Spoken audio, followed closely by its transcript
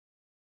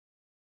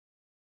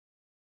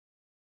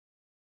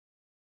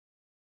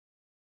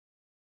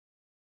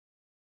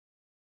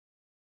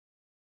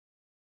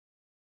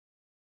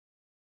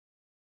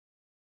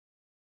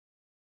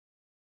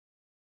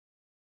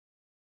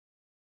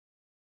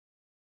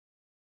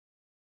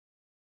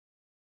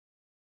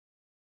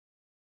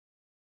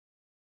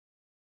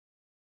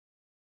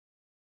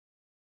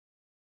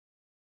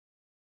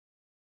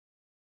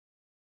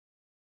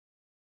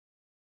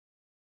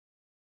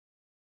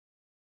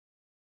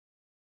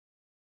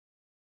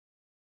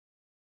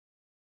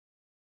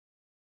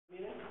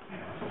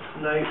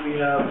Tonight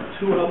we have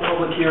two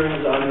public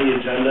hearings on the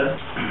agenda.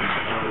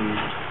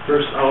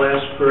 First, I'll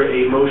ask for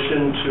a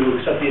motion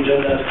to accept the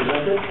agenda as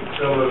presented.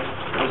 So,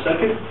 a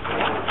second.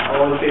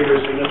 All in favor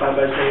signify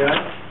by saying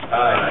aye.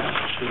 Aye.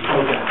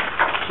 Okay.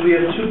 So we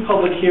have two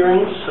public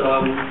hearings.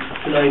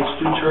 Tonight,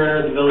 Stu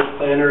Turner, the village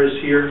planner, is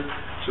here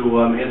to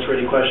answer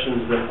any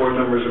questions that board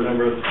members or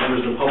members of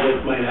the public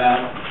might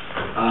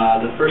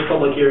have. The first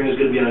public hearing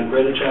is going to be on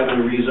Greenwich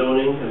Avenue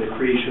rezoning and the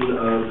creation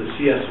of the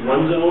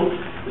CS1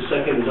 zone. The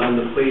second is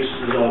on the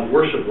places of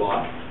worship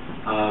law.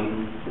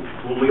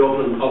 When we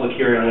open the public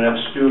hearing, I'm going to have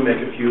Stu make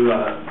a few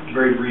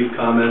very brief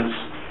comments.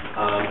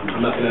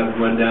 I'm not going to have him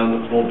run down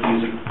the whole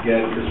piece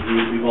again because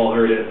we've all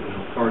heard it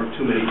far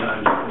too many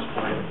times at this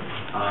point.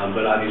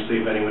 But obviously,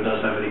 if anyone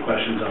does have any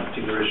questions on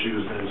particular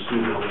issues, then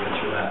Stu will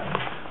answer that.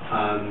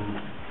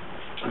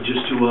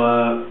 Just to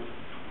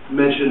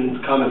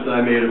mention comments that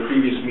I made at a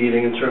previous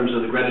meeting in terms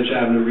of the Greenwich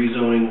Avenue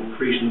rezoning,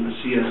 creation of the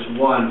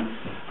CS1,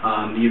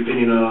 the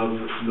opinion of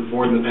the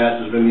board in the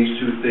past has been these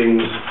two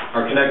things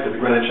are connected, the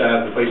Greenwich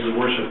Avenue, the places of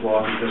worship law,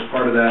 because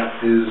part of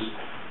that is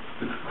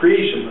the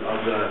creation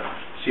of the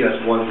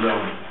CS1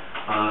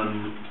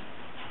 zone.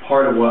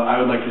 Part of what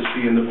I would like to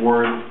see, and the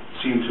board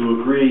seem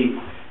to agree,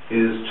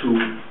 is to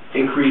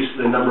increase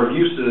the number of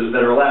uses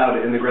that are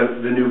allowed in the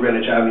new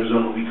Greenwich Avenue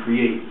zone that we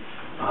create.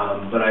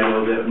 But I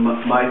know that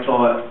my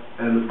thought,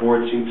 and the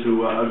board seemed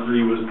to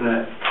agree, was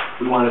that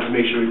we wanted to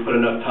make sure we put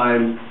enough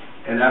time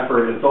and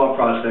effort and thought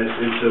process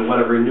into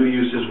whatever new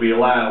uses we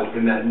allow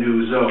in that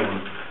new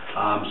zone.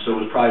 So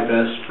it was probably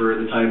best for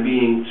the time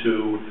being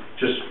to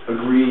just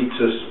agree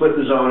to split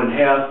the zone in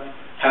half,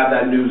 have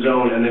that new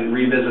zone, and then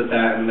revisit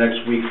that in the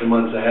next weeks and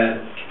months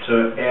ahead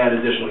to add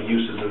additional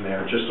uses in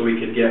there, just so we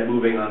could get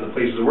moving on the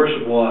places of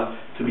worship law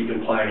to be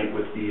compliant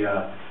with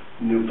the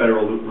new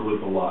federal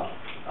local law.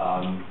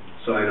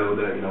 So I know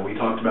that, we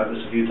talked about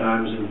this a few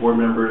times, and board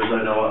members,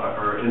 I know,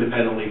 are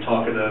independently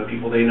talking to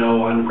people they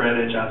know on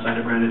Greenwich, outside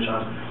of Greenwich,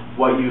 on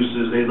what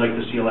uses they'd like to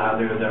see allowed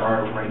there that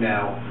are right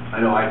now. I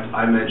know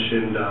I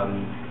mentioned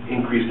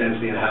increased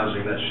density in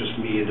housing. That's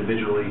just me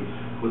individually.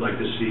 Would like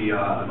to see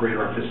a greater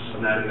emphasis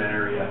on that in that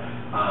area.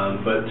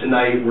 But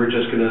tonight we're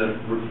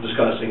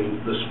discussing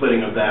the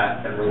splitting of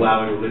that, and we're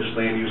allowing religious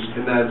land use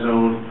in that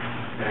zone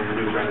and the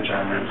new Greenwich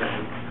Avenue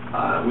zone.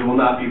 We will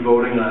not be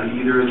voting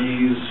on either of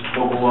these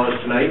local laws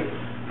tonight.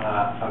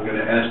 I'm going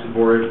to ask the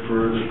board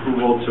for the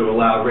approval to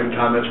allow written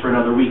comments for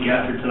another week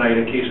after tonight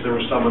in case there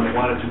was someone that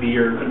wanted to be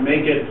here and couldn't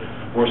make it,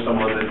 or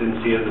someone that didn't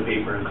see it in the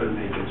paper and couldn't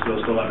make it. So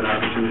they'll still have an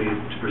opportunity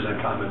to present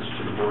comments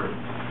to the board.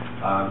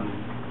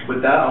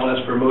 With that, I'll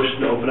ask for a motion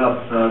to open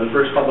up the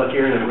first public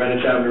hearing on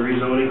Greenwich Avenue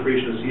rezoning,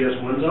 creation of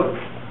CS1 zone.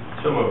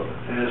 So moved.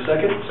 And a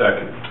second?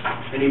 Second.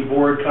 Any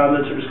board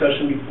comments or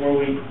discussion before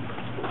we...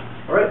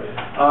 All right.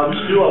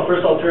 Stu,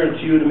 first I'll turn it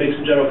to you to make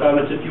some general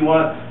comments if you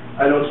want.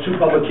 I know it's two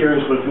public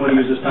hearings, but if you want to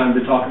use this time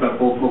to talk about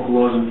both local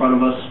laws in front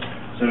of us,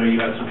 so I know you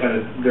got some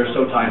they're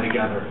so tied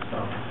together.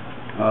 So.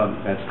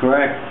 That's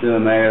correct,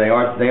 Mayor.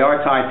 They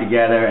are tied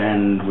together,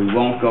 and we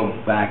won't go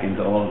back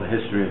into all of the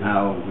history of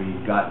how we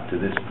got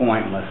to this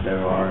point unless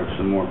there are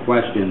some more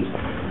questions.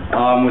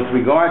 With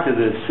regard to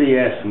the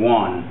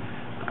CS1,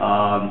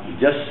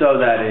 just so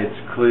that it's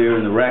clear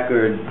in the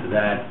record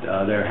that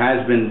there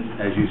has been,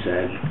 as you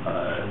said,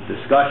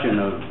 discussion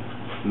of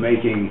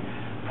making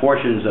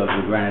portions of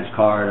the Greenwich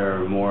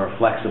corridor more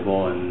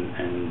flexible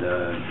and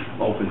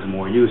open to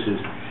more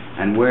uses.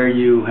 And where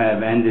you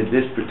have ended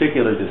this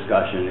particular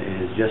discussion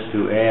is just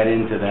to add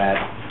into that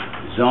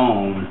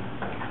zone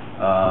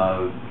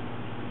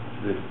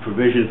the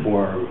provision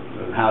for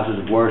houses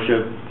of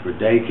worship, for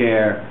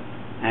daycare,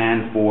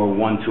 and for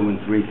 1, 2, and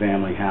 3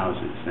 family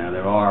houses. Now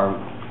there are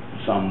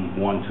some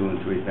 1, 2,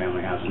 and 3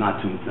 family houses,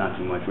 not too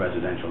much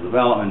residential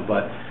development,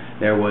 but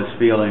there was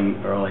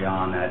feeling early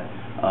on that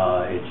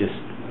it just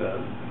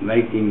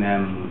making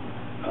them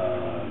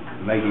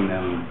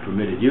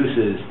permitted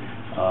uses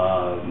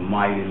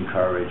might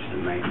encourage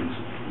the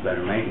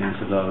better maintenance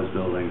of those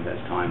buildings as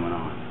time went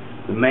on.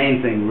 The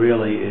main thing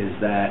really is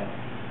that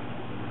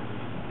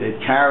it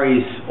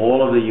carries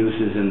all of the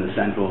uses in the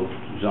central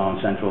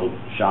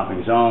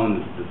shopping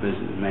zone, the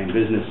main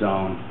business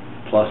zone,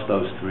 plus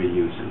those 3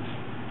 uses.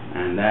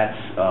 And that's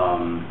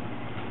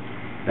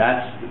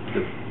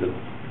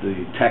the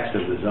text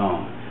of the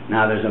zone.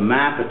 Now there's a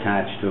map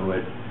attached to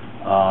it,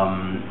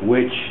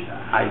 which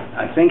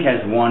I think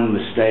has one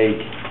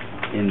mistake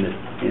not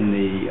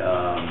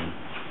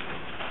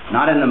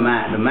in the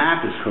map. The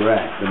map is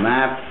correct. The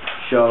map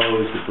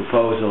shows the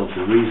proposal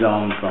to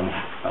rezone from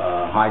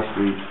High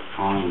Street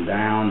on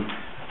down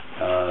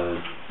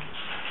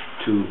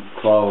to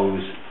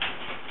close,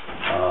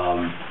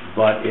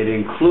 but it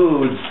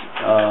includes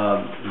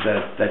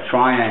that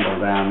triangle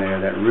down there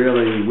that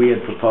really we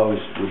had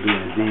proposed would be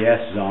in the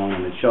DS zone,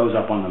 and it shows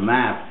up on the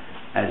map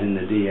as in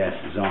the DS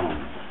zone.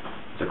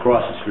 It's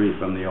across the street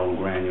from the old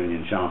Grand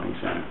Union Shopping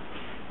Center.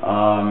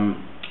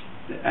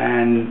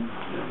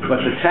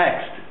 But the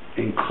text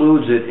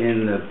includes it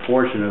in the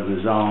portion of the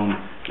zone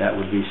that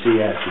would be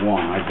CS1.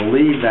 I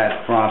believe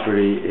that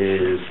property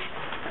is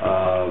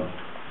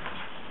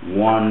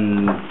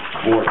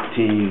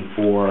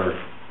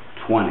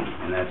 114,420,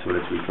 and that's what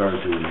it's referred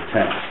to in the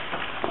text.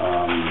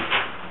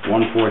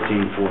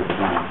 114,420.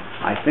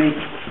 I think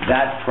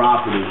that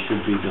property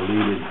should be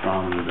deleted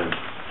from the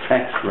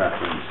text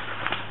reference.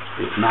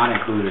 It's not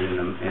included in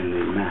the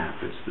map.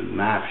 The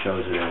map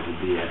shows it as a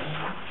DS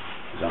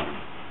zone.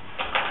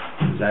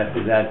 Is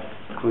that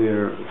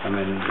clear? I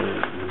mean,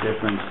 the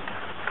difference.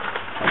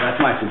 That's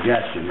my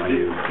suggestion. When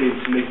you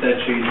to make that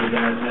change, would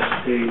that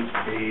necessitate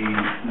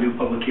a new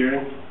public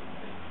hearing?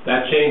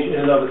 That change in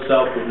and of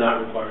itself would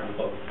not require a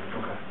public hearing.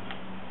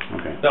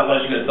 Okay. Not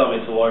unless you're going to tell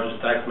me it's the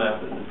largest tax map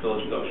in the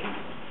Village of Goshen.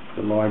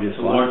 The largest. It's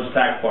the largest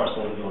tax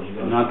parcel in the Village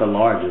of Goshen. Not the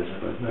largest,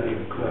 but Not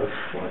even close.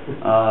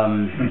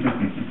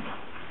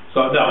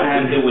 So no,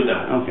 it would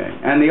not. Okay.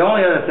 And the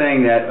only other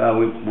thing that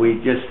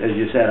we just, as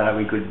you said,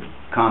 we could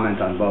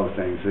comment on both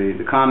things.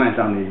 The comment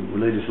on the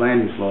religious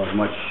land use law is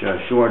much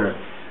shorter.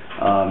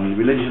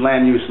 Religious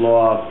land use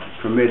law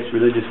permits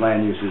religious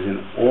land uses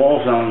in all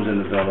zones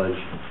in the village,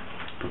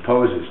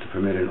 proposes to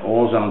permit in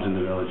all zones in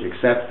the village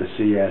except the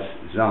CS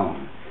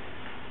zone.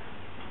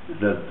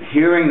 The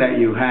hearing that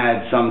you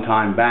had some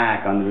time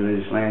back on the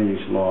religious land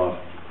use law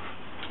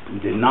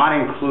did not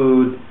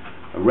include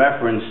a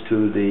reference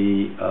to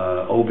the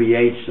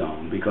OBH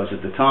zone, because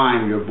at the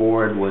time your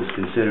board was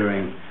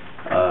considering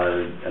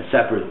a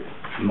separate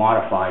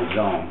modified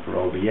zone for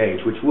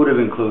OBH, which would have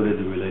included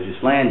the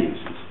religious land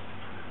uses.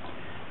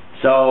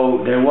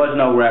 So there was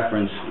no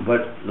reference,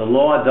 but the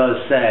law does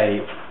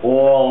say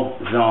all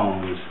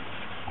zones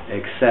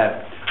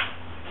except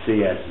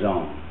CS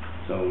zone.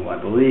 So I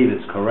believe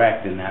it's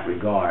correct in that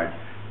regard,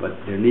 but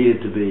there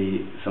needed to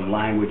be some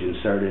language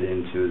inserted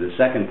into the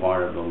second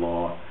part of the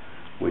law,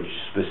 which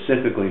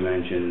specifically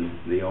mentioned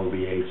the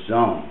OBH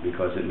zone,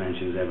 because it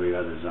mentions every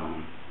other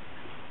zone.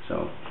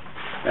 So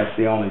that's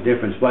the only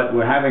difference. But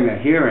we're having a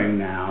hearing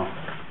now,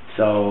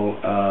 so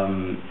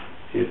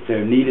if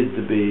there needed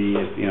to be,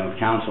 if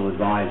council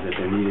advised that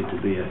there needed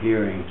to be a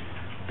hearing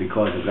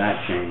because of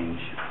that change,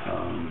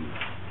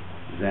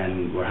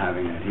 then we're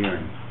having that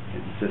hearing.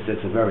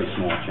 It's a very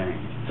small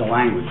change. It's a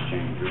language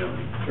change,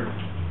 really. Sure.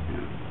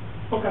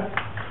 Yeah. Okay.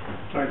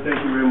 All right, thank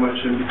you very much.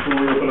 And before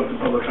we open up to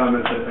public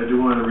comments, I do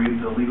want to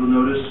read the legal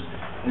notice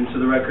into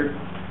the record.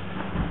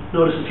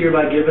 Notice is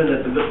hereby given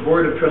that the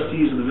Board of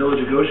Trustees of the Village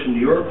of Goshen,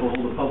 New York will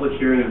hold a public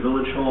hearing at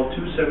Village Hall,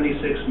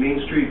 276 Main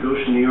Street,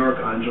 Goshen, New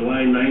York, on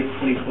July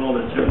 9th,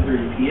 2012 at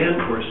 7:30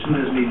 p.m. or as soon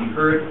as may be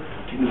heard,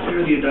 to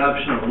consider the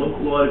adoption of a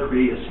local law to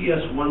create a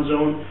CS1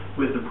 zone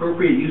with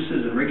appropriate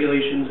uses and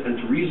regulations and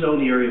to rezone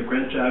the area of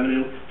Greenwich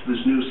Avenue to this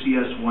new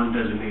CS1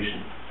 designation.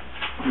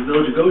 The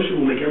Village of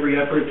Goshen will make every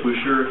effort to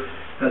assure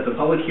that the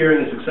public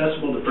hearing is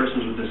accessible to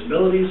persons with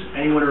disabilities.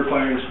 Anyone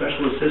requiring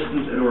special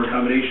assistance and or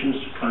accommodations,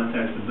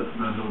 contact the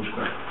village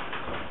clerk.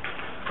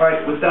 All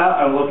right, with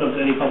that, I will open up to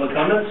any public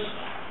comments.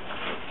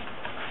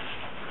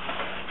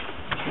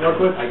 Mr.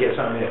 Markowitz? I guess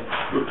I'm it.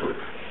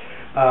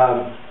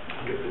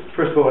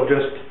 First of all,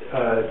 just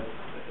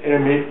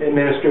an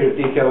administrative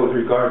detail with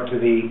regard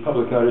to the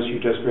public notice you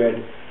just read.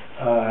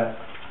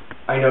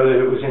 I know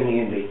that it was in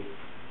the Indy,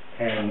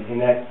 and in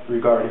that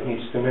regard, it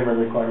meets the minimum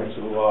requirements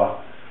of the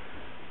law.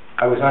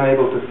 I was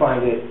unable to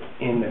find it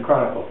in the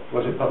Chronicle.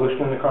 Was it published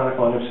in the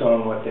Chronicle, and if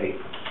so, on what date?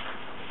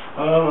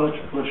 I'm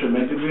not sure.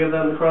 Meg, did we have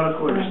that in the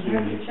Chronicle or just the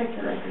You have Indy? to check the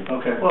record.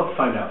 Okay, well, let's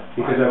find out.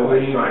 Because I was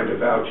signed a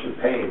voucher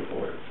paying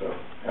for it, so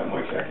that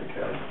much I can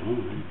tell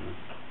you.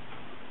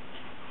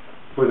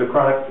 For the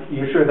Chronicle,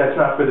 you sure that's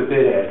not for the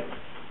bid ad?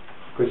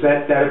 Because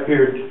that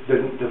appeared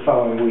the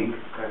following week.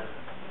 Okay.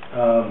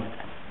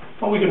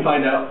 Well, we can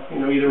find out.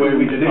 Either way,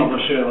 we did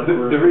publish it.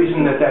 The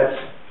reason that that's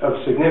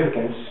of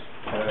significance,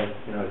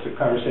 it's a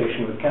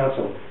conversation with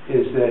council,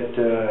 is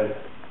that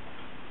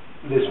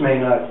this may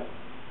not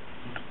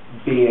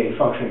be a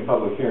functioning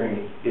public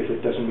hearing if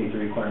it doesn't meet the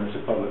requirements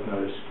of public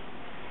notice.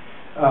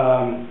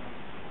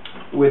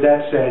 With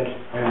that said,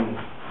 and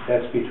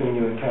that's between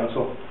you and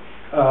council,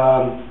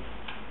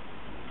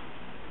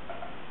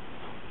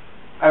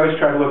 I always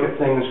try to look at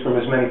things from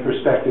as many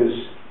perspectives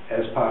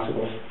as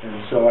possible,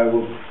 and so I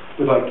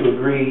would like to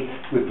agree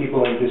with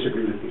people and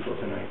disagree with people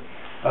tonight.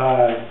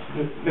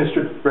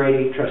 Mr.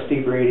 Brady,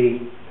 Trustee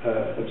Brady,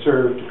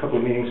 observed a couple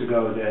of meetings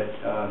ago that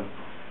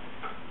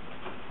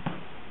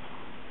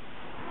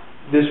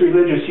this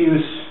religious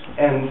use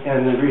and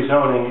the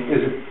rezoning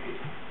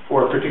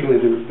or particularly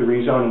the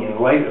rezoning in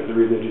light of the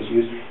religious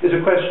use, is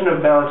a question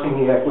of balancing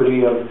the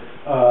equity of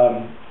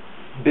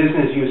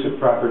business use of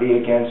property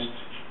against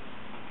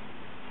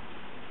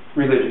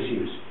religious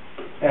use,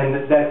 and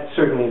that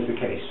certainly is the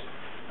case.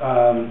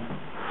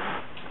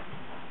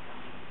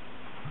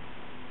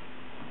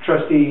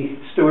 Trustee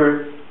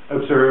Stewart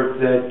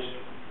observed that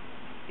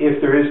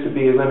if there is to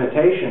be a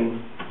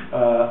limitation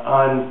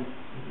on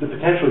the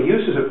potential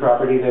uses of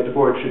property, that the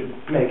board should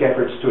make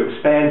efforts to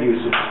expand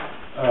uses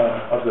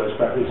of those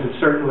properties. And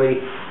certainly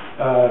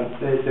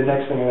the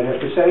next thing I would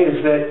have to say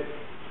is that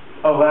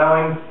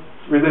allowing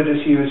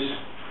religious use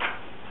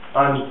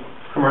on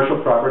commercial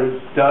property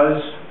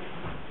does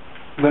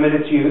limit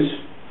its use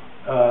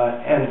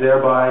and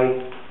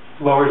thereby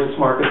lowers its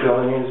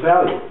marketability and its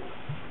value.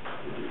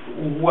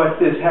 What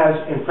this has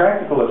in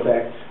practical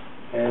effect,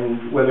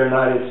 and whether or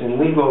not it's in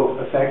legal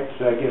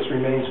effect, I guess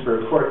remains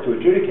for a court to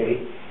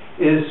adjudicate,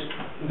 is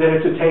that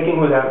it's a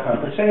taking without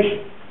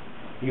compensation.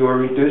 You are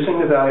reducing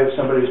the value of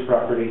somebody's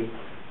property,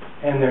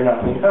 and they're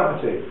not being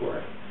compensated for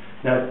it.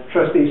 Now,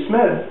 Trustee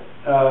Smith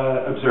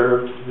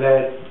observed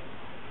that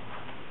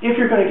if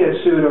you're going to get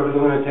sued over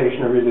the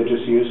limitation of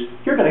religious use,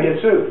 you're going to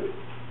get sued.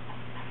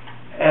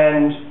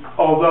 And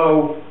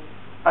although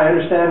I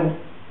understand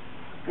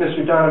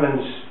Mr.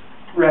 Donovan's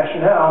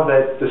rationale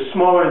that the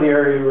smaller the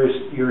area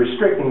you're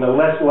restricting, the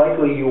less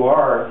likely you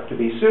are to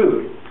be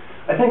sued,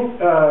 I think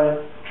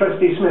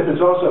Trustee Smith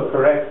is also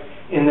correct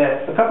in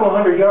that a couple of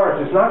 100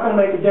 yards is not going to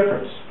make a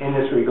difference in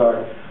this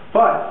regard.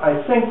 But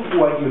I think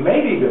what you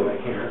may be doing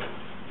here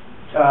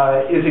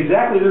is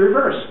exactly the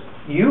reverse.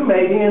 You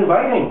may be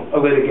inviting a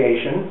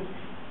litigation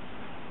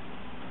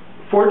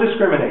for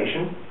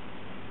discrimination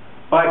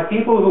by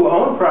people who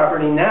own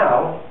property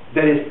now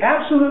that is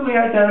absolutely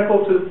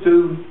identical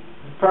to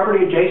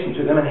property adjacent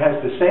to them and has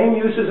the same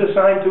uses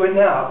assigned to it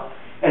now.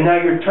 And now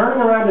you're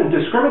turning around and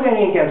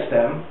discriminating against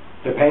them.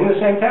 They're paying the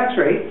same tax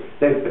rate.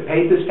 They've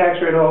paid this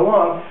tax rate all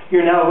along.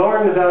 You're now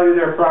lowering the value of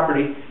their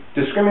property,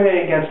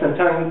 discriminating against them,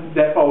 telling them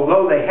that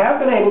although they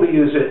have been able to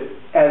use it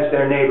as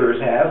their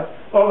neighbors have,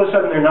 all of a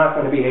sudden they're not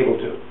going to be able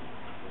to.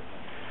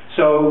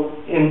 So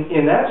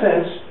in that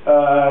sense,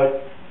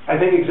 I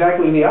think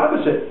exactly the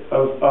opposite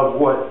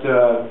of what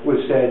was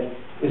said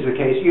is the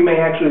case. You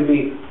may actually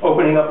be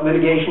opening up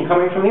litigation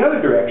coming from the other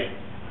direction.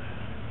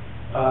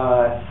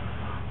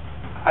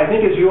 I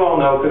think, as you all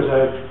know, because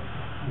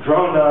I've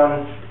droned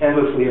on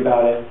endlessly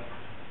about it,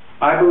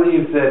 I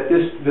believe that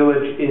this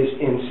village is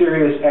in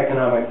serious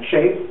economic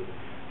shape,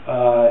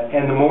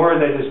 and the more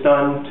that is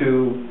done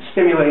to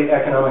stimulate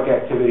economic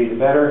activity, the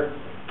better.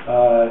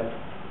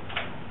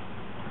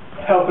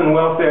 Health and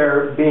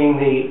welfare being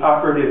the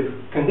operative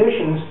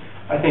conditions,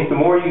 I think the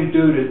more you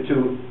do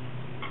to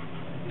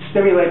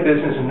stimulate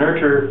business and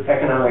nurture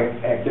economic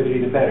activity,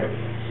 the better.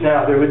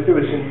 Now, there was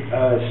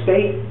a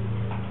state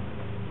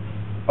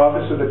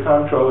Office of the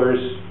Comptroller's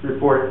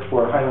report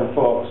for Highland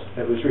Falls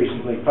that was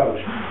recently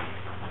published.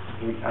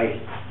 I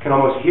can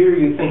almost hear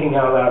you thinking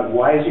out loud,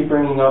 why is he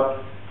bringing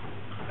up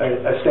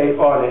a state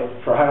audit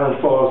for Highland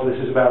Falls? This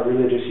is about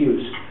religious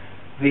use.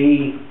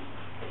 The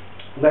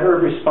letter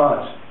of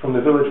response from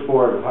the village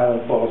board of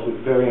Highland Falls was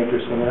very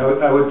interesting, and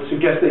I would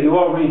suggest that you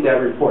all read that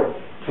report.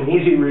 It's an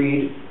easy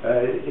read.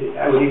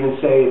 I would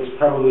even say it's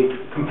probably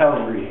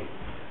compelling reading.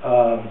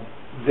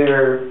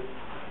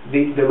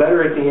 The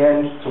letter at the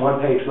end, it's a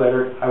one-page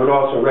letter. I would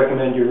also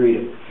recommend you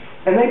read it.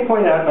 And they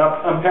point out, and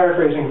I'm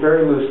paraphrasing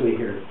very loosely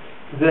here,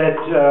 that,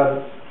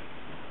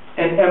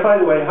 and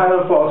by the way,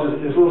 Highland Falls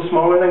is a little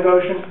smaller than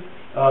Goshen,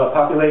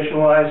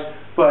 population-wise,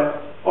 but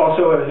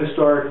also a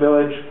historic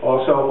village,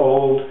 also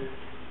old,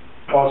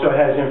 also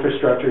has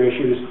infrastructure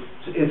issues.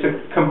 It's a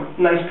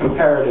nice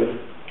comparative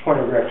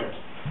point of reference.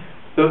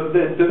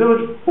 The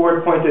village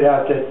board pointed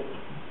out that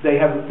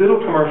they have little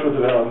commercial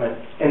development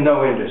and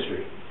no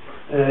industry.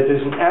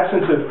 There's an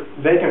absence of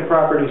vacant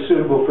property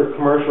suitable for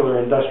commercial or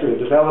industrial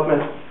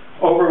development,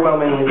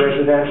 overwhelmingly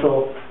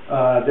residential,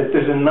 that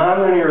there's a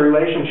nonlinear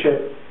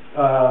relationship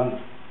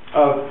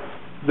of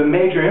the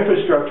major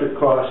infrastructure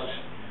costs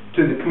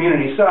to the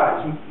community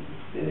size.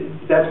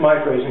 That's my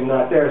phrasing,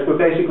 not theirs, but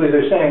basically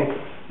they're saying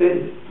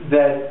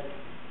that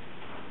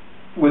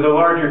with a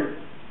larger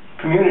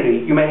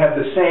community, you may have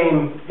the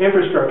same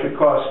infrastructure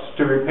costs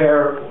to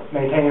repair,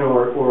 maintain,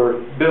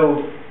 or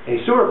build a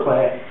sewer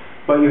plant,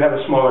 but you have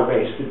a smaller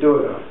base to do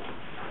it on.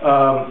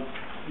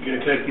 You're going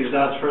to connect these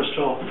dots first,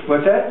 Joel?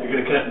 What's that?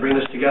 You're going to bring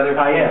this together?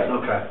 I am.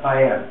 Okay.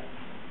 I am.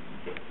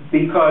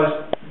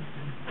 Because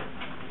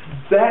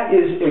that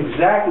is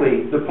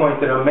exactly the point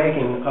that I'm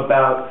making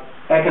about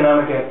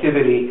economic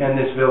activity in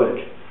this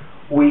village.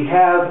 We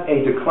have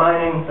a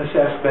declining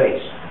assessed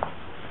base.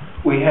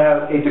 We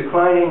have a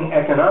declining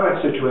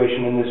economic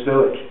situation in this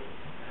village.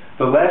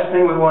 The last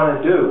thing we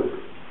want to do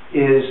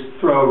is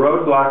throw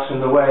roadblocks in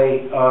the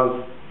way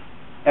of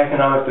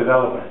economic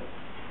development.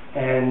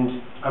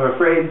 And I'm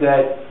afraid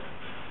that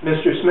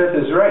Mr. Smith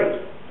is right,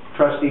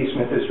 Trustee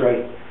Smith is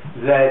right,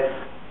 that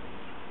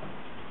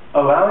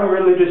allowing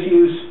religious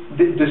use,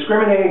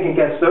 discriminating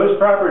against those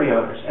property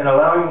owners and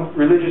allowing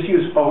religious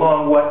use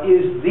along what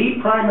is the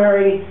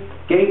primary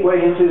gateway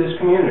into this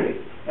community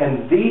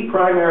and the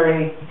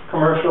primary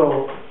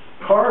commercial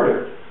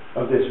corridor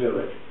of this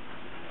village,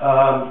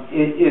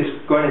 it is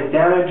going to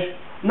damage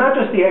not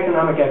just the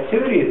economic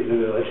activity of the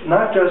village,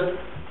 not just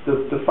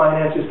the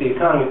finances, the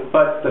economy,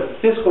 but the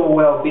fiscal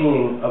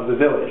well-being of the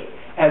village,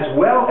 as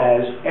well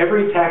as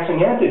every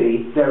taxing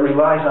entity that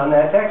relies on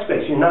that tax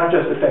base. You're not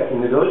just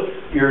affecting the village,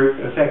 you're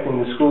affecting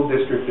the school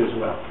district as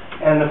well,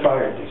 and the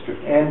fire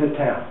district, and the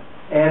town,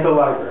 and the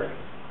library.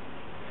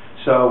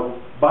 So,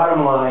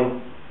 bottom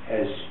line,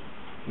 as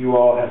you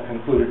all have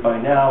concluded by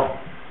now,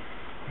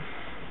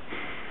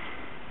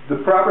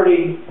 the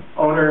property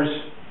owners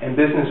and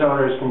business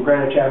owners from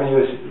Greenwich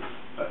Avenue,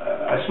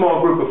 a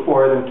small group of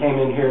 4 of them came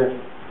in here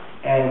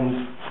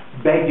and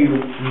beg you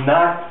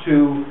not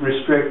to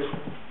restrict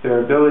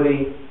their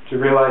ability to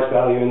realize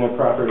value in their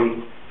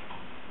property.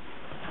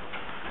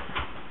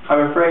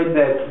 I'm afraid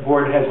that the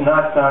board has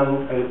not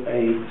done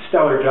a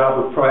stellar job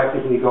of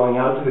proactively going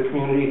out to the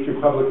community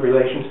through public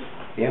relations.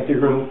 The empty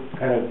room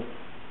kind of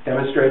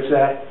demonstrates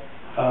that.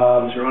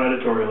 It's your own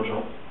editorial,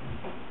 Joel.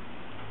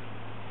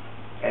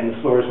 And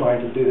the floor is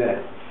mine to do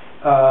that.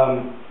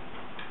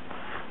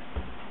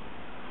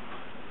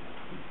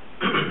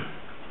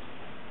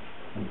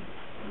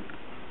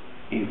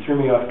 You threw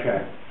me off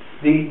track.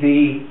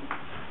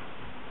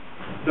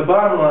 The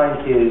bottom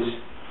line is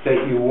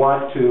that you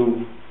want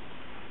to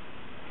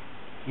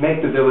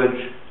make the village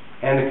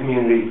and the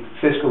community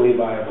fiscally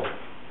viable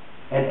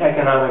and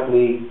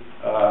economically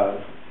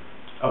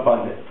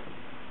abundant.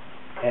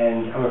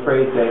 And I'm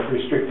afraid that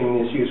restricting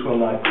this use will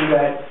not do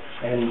that,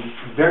 and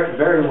very,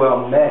 very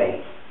well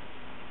may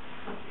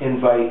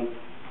invite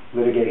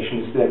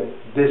litigations that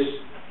this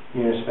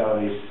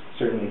municipality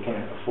certainly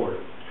can't afford.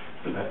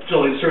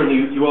 Joel,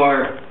 certainly you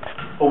are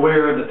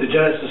aware that the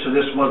genesis of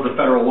this was the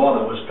federal law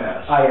that was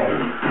passed. I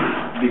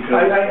am.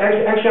 Because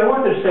Actually, I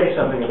wanted to say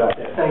something about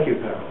that. Thank you,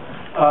 Carol.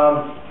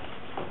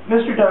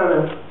 Mr.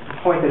 Donovan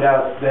pointed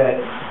out that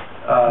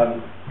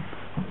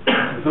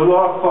the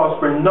law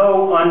calls for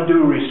no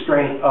undue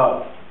restraint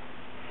of.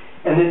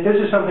 And this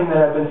is something that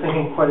I've been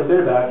thinking quite a bit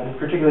about, and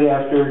particularly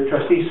after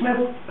Trustee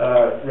Smith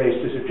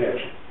raised his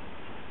objection.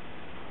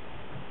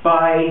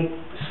 By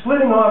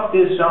splitting off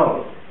this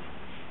zone,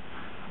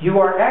 you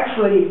are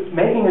actually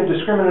making a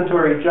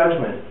discriminatory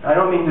judgment. I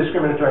don't mean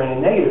discriminatory in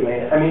a negative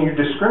way. I mean you're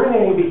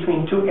discriminating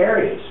between two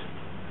areas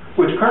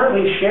which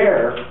currently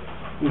share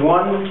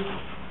one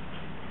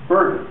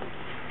burden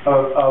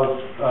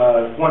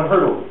of one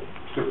hurdle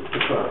to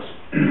cross.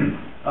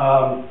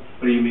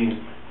 what do you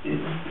mean?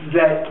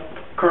 That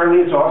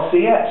currently it's all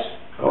CS.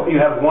 You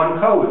have one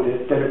code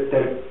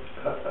that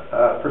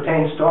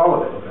pertains to all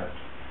of it. Okay.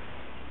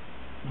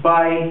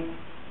 By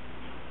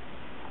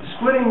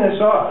splitting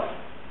this off,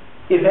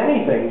 if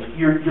anything,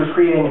 you're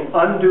creating an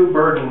undue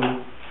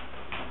burden,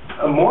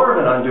 more of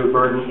an undue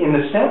burden in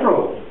the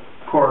central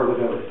core of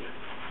the village,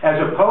 as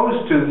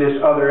opposed to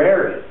this other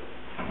area.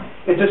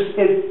 In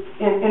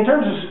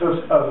terms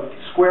of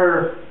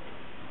square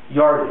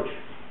yardage,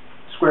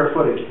 square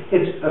footage,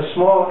 it's a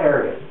small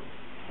area.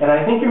 And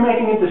I think you're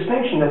making a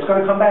distinction that's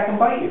going to come back and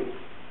bite you.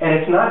 And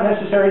it's not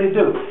necessary to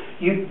do.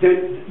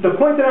 The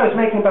point that I was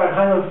making about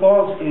Highland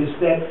Falls is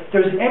that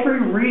there's every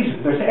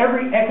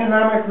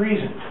economic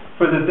reason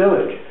for the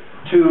village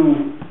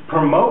to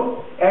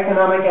promote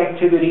economic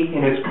activity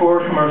in its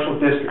core commercial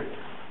district.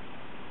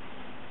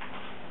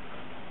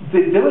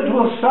 The village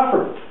will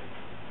suffer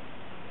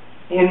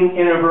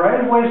in a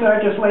variety of ways that I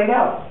just laid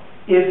out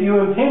if you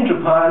impinge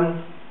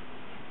upon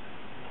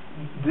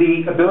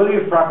the ability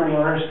of property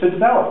owners to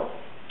develop.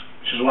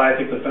 Which is why I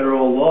think the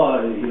federal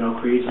law,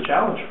 creates a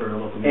challenge for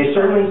local municipalities. It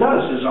certainly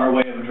does. This is our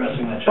way of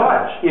addressing that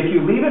challenge. But if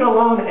you leave it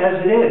alone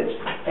as it is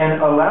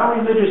and allow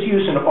religious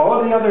use in all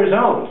of the other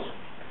zones,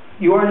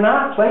 you are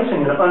not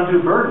placing an undue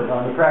burden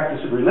on the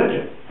practice of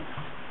religion.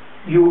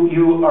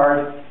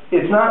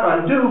 It's not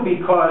undue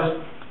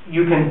because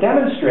you can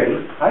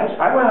demonstrate.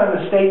 I went on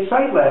the state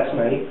site last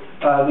night,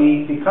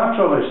 the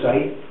comptroller's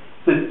site.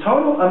 The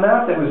total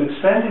amount that was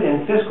expended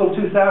in fiscal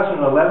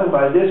 2011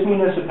 by this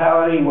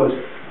municipality was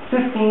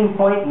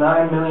 $15.9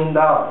 million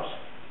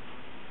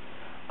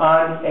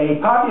on a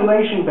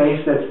population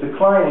base that's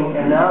declining,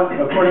 and now,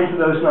 according to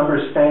those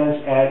numbers, stands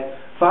at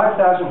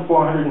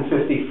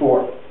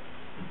 5,454.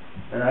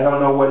 And I don't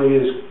know what it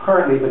is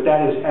currently, but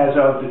that is as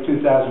of the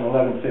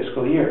 2011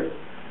 fiscal year.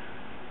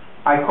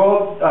 I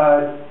called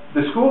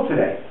the school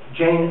today.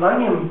 Jane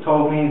Onion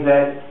told me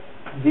that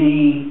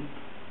the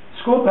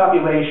school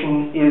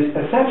population is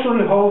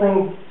essentially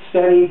holding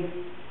steady,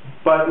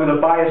 but with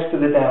a bias to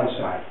the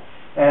downside.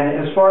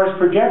 And as far as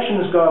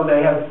projections go,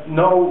 they have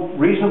no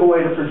reasonable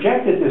way to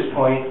project at this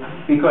point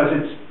because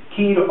it's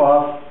keyed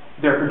off,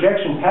 their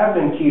projections have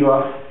been keyed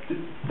off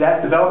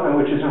that development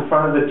which is in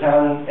front of the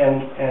town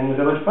and the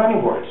village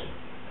planning boards.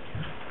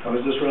 How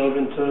is this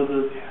relevant to the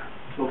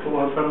local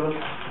law in front of us?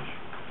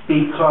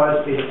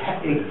 Because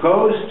it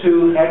goes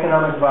to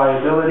economic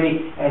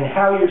viability and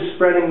how you're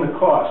spreading the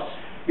costs.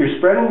 You're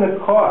spreading the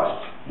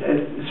costs.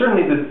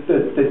 Certainly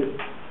the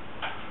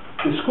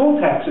school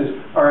taxes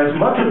are as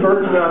much a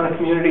burden on the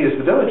community as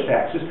the village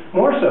taxes,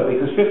 more so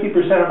because 50%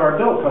 of our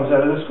bill comes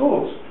out of the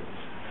schools.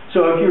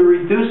 So if you're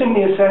reducing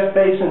the assessed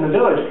base in the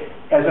village,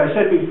 as I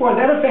said before,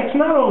 that affects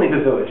not only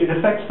the village, it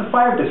affects the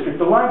fire district,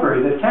 the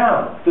library, the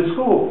town, the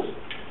schools.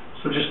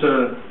 So just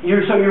to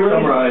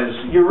summarize,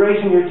 you're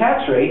raising your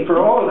tax rate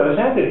for all of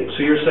those entities.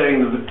 So you're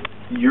saying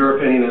that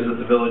your opinion is that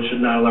the village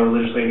should not allow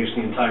religious land use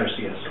in the entire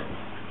CS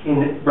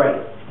zone?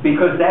 Right.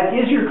 Because that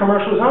is your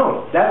commercial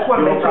zone. That's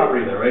what you own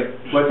property there, right?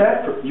 What's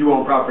that? You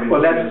own property.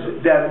 Well, that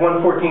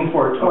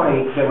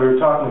 114,420 that we were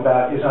talking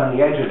about is on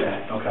the edge of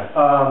that. Okay.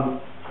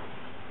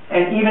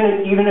 And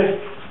even if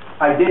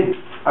I didn't,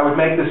 I would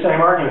make the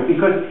same argument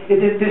because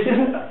this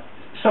isn't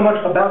so much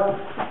about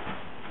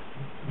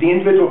the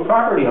individual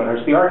property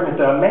owners, the argument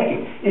that I'm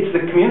making. It's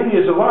the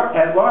community at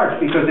large,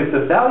 because if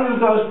the value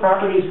of those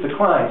properties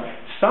declines,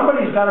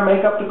 somebody's got to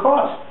make up the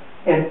cost.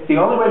 And the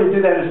only way to do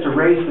that is to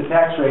raise the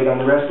tax rate on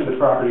the rest of the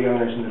property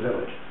owners in the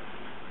village.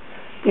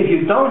 If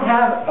you don't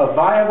have a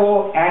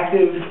viable,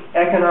 active,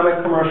 economic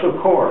commercial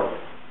core,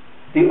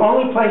 the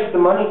only place the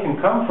money can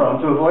come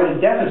from to avoid a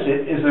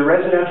deficit is the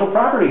residential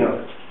property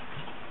owners.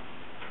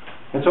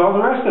 It's all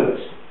the rest of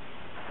us.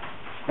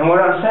 And what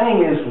I'm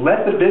saying is,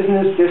 let the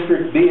business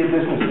district be a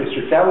business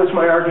district. That was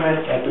my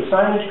argument at the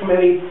signage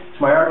committee.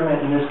 It's my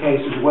argument in this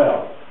case as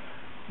well.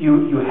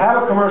 You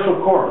have a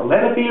commercial core.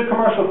 Let it be a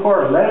commercial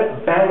core. Let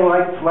it bang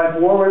like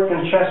Warwick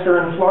and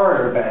Chester and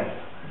Florida are banging.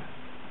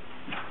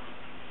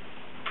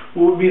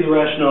 What would be the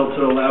rationale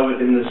to allow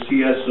it in the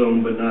CS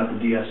zone but not the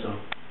DS zone?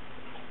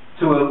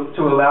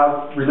 To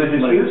allow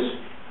religious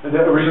use? A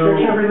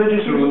restriction of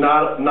religious use? To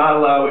not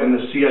allow in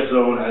the CS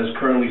zone as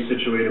currently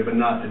situated, but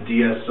not the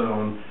DS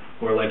zone,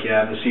 where like you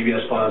have the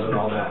CVS Plaza and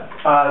all that?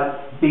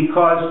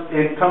 Because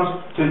it comes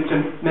to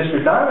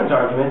Mr. Diamond's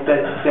argument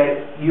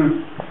that you're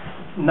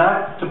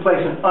not to place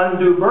an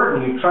undue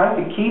burden. You're trying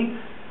to keep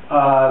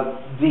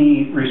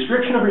the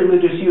restriction of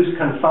religious use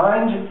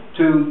confined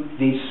to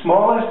the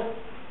smallest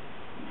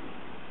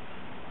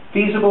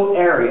feasible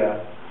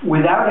area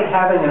without it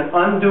having an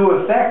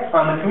undue effect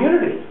on the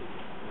community.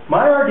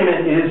 My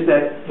argument is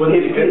that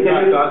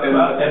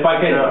if I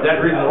can, that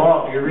reason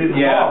wrong. You're reading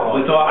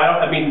wrong. So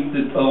I mean,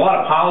 there's a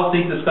lot of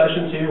policy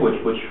discussions here,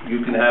 which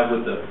you can have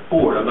with the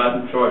board. I'm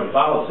not in charge of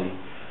policy,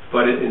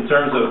 but in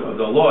terms of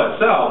the law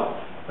itself,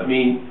 I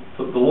mean,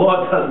 the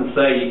law doesn't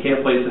say you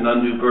can't place an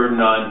undue burden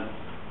on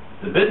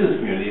the business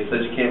community. It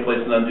says you can't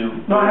place an undue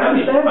burden. No, I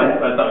understand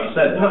that. I thought you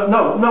said that.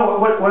 No.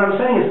 What I'm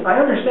saying is, I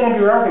understand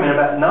your argument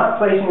about not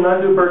placing an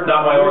undue burden. It's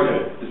not my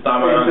argument. It's not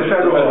my argument. It's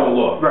the federal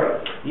law. Right.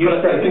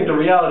 I think the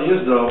reality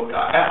is, though,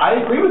 I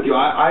agree with you.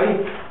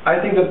 I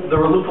think that the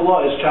RLUIPA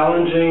law is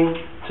challenging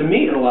to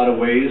me in a lot of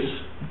ways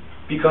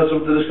because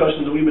of the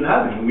discussions that we've been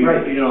having. We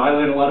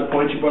highlighted a lot of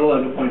points. You brought a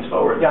lot of good points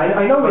forward. Yeah,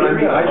 I know. But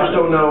I just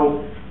don't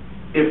know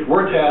if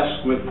we're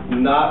tasked with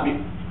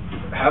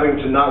having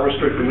to not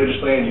restrict religious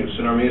land use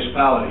in our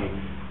municipality.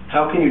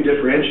 How can you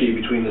differentiate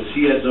between the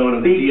CS zone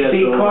and the DS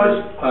zone,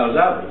 Clouds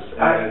Avenues,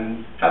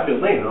 and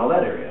Hatfield Lane and all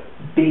that area?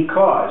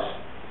 Because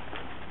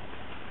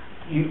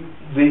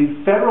the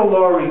federal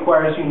law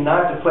requires you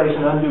not to place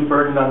an undue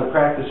burden on the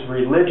practice of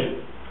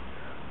religion.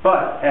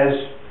 But, as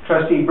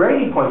Trustee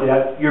Brady pointed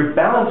out, you're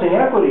balancing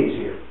equities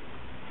here.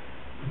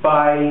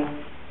 By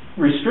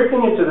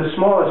restricting it to the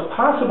smallest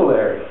possible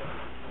area.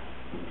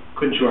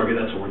 Couldn't you argue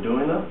that's what we're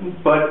doing, though?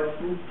 But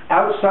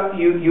outside,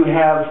 you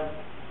have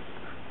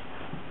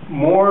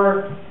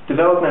more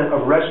development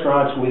of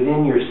restaurants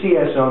within your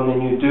CS zone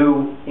than you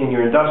do in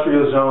your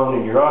industrial zone,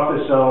 in your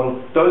office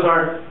zone. Those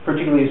aren't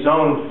particularly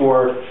zoned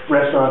for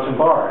restaurants and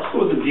bars.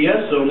 Well, the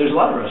DS zone, there's a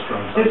lot of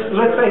restaurants.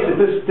 Let's face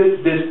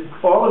it,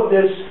 all of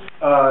this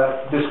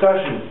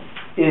discussion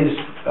is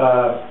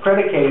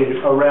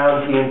predicated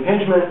around the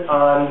impingement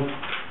on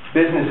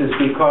businesses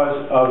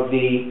because of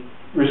the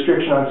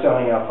restriction on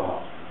selling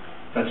alcohol.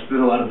 That's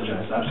been a lot of the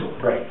genesis,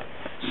 absolutely. Right.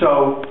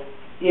 So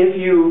if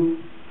you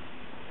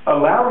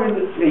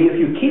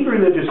keep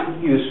religious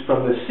use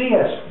from the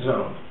CS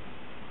zone,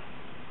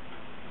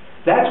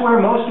 that's where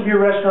most of your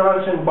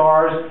restaurants and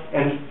bars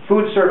and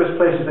food service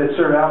places that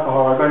serve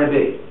alcohol are going to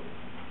be.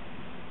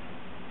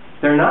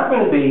 They're not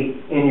going to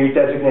be in your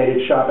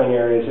designated shopping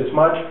areas as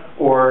much,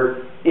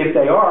 or if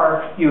they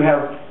are, you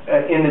have,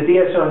 in the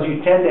DS zones,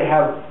 you tend to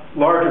have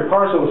larger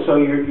parcels, so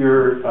your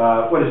 200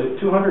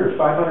 or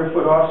 500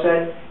 foot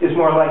offset is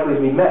more likely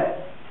to be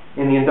met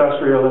in the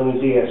industrial and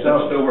the DS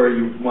zone. That's still where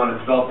you want to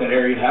develop that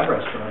area and have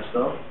restaurants,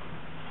 though.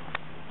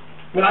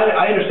 I mean,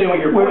 I understand what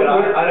you're pointing.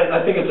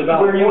 I think it's a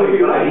valid point,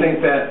 but I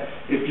think that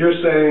if you're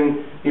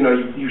saying,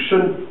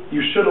 you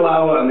should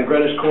allow it on the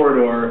Greenwich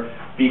corridor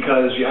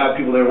because you have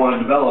people that want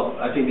to develop,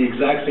 I think the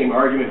exact same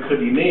argument could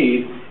be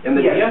made in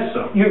the DS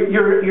zone.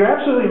 You're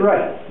absolutely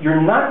right. You're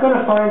not going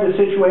to find a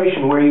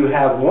situation where you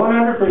have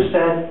 100%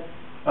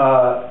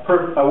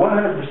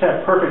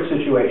 perfect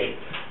situation.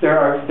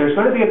 There's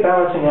going to be a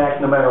balancing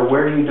act no matter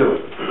where you do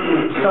it.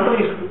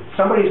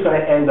 Somebody's going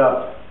to end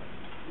up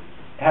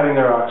having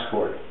their ox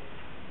gored.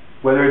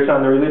 Whether it's on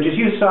the religious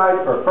use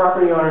side or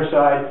property owner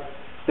side,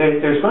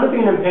 there's going to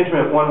be an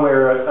impingement one way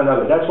or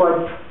another. That's why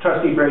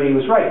Trustee Brady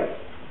was right.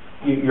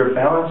 You're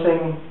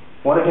balancing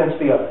one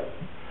against the other.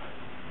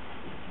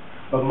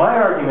 But my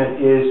argument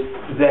is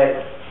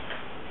that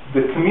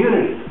the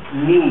community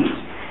needs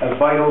a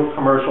vital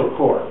commercial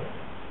core.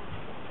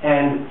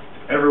 And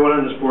everyone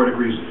on this board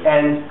agrees with you.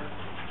 And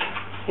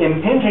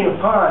impinging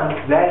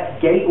upon that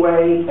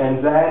gateway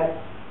and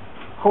that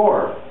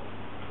core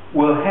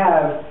will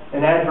have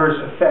an adverse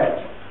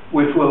effect,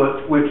 which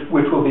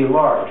will be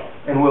large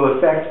and will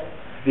affect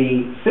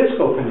the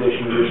fiscal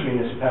condition of this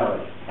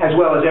municipality, as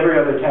well as every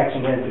other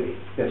taxing entity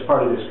that's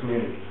part of this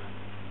community.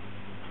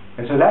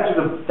 And so that's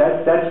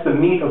the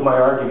meat of my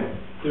argument.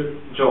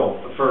 Joel,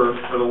 for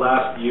the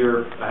last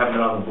year, I haven't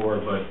been on the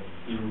board, but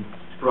you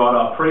brought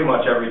up pretty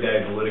much every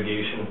day the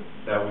litigation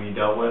that we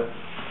dealt with,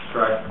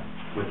 correct,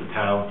 with the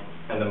town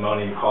and the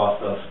money it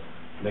cost us,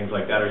 things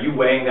like that. Are you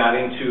weighing that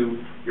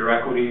into your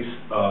equities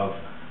of,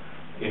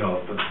 you know,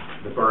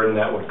 the burden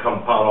that would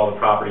come upon all the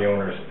property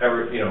owners?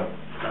 You know,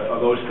 are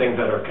those things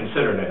that are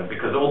considered in it?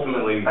 Because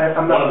ultimately,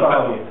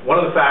 one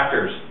of the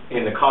factors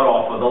in the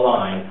cutoff of the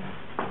line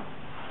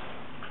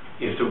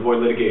is to avoid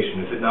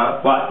litigation, is it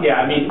not? Well,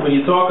 yeah, I mean, when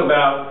you talk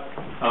about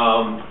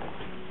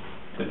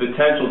the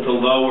potential to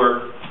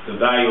lower the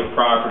value of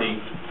property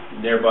and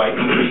thereby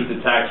increase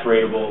the tax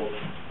rateable,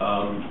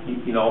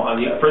 you know,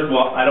 first of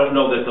all, I don't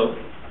know that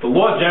the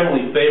law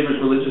generally favors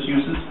religious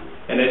uses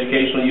and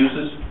educational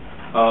uses,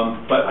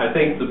 but I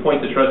think the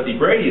point that Trustee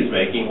Brady is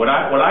making,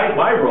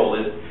 my role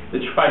is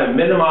to try to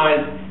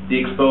minimize the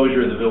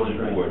exposure of the village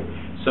board.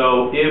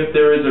 So if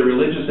there is a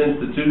religious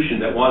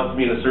institution that wants to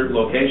be in a certain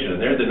location and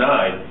they're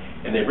denied,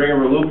 and they bring a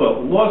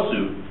RLUIPA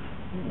lawsuit,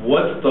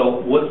 what's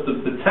the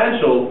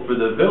potential for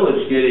the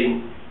village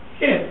getting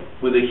hit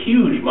with a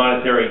huge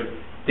monetary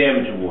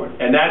damage award?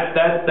 And that's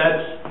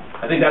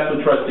I think that's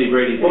what Trustee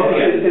Brady's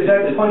saying. Is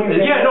that the point you're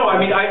making? Yeah, no, I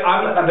mean,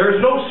 there's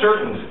no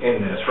certains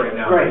in this right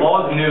now. Right. The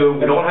law's new.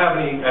 We don't have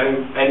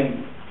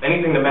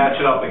anything to match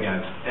it up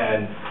against.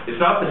 And it's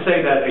not to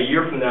say that a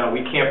year from now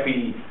we can't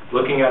be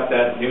looking at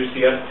that new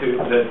CS2,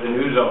 the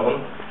new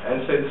zone,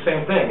 and say the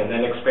same thing, and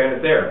then expand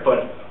it there.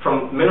 But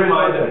from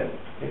minimizing...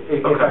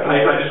 Okay,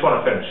 I just want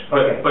to finish.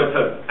 Okay. But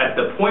at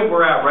the point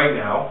we're at right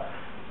now,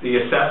 the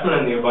assessment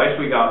and the advice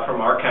we got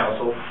from our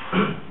council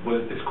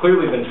it's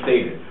clearly been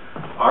stated.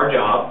 Our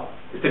job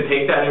is to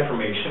take that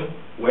information,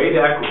 weigh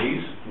the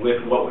equities with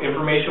what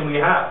information we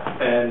have.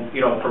 And, you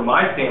know, from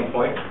my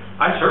standpoint,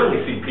 I certainly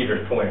see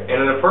Peter's point.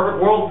 And in a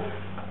perfect world,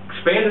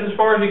 expand it as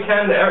far as you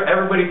can.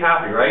 Everybody's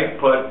happy, right?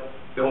 But,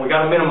 you know, we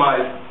got to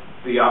minimize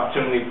the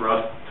opportunity for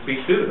us to be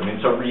sued. I mean,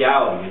 it's a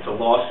reality. It's a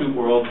lawsuit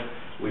world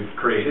we've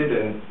created,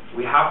 and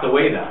we have to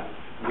weigh that.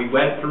 We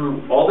went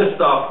through all this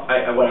stuff.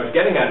 What I was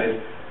getting at is,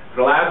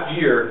 for the last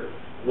year,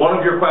 one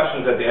of your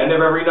questions at the end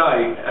of every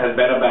night has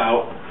been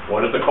about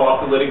what is the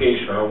cost of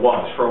litigation, or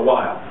was for a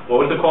while.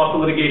 What was the cost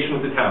of litigation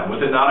with the town?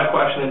 Was it not a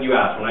question that you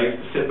asked? When I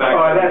sit back...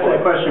 Oh, I've asked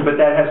that question, but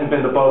that hasn't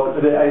been the bulk of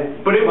it.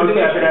 But it was an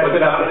issue. Was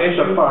it not an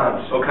issue? The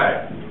funds. Okay.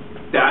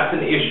 That's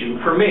an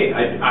issue for me.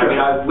 I mean,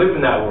 I've lived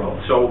in that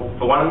world, so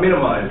I want to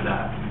minimize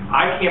that.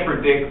 I can't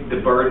predict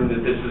the burden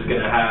that this is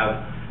going to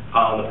have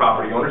on the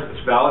property owners.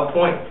 It's a valid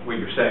point, what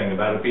you're saying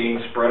about it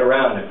being spread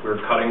around if we're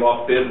cutting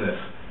off business.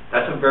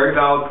 That's a very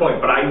valid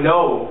point, but I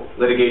know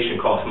litigation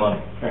costs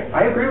money. Right.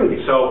 I agree with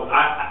you. So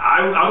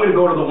I'm going to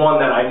go to the one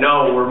that I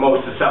know we're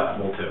most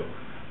susceptible to.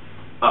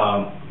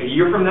 A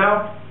year from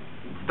now,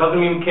 doesn't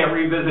mean we can't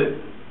revisit.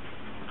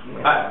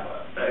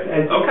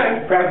 Okay.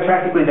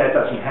 Practically that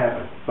doesn't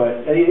happen,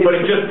 but it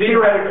just did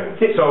happen.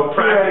 So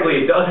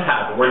practically it does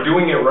happen. We're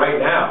doing it right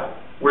now.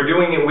 We're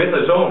doing it with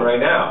a zone right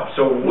now.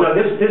 So no,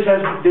 this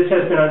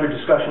has been under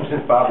discussion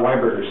since Bob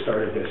Weinberger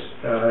started this.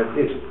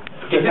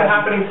 Is it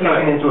happening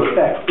tonight? Taken into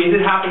effect. Is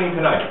it happening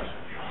tonight?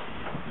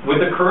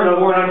 With the current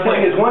board in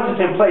place? Is once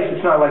it's in place,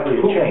 it's not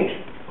likely to change.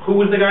 Who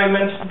was the guy you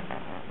mentioned?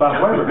 Bob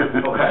Weinberger.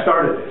 Okay.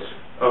 Started this.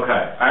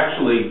 Okay.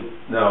 Actually,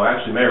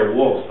 Mayor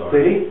Wolf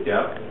started. Did he?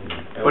 Yeah.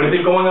 But is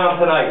it going on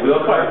tonight?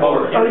 We'll start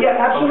forward. Oh yeah,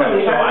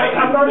 absolutely. Okay,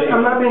 so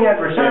I'm not being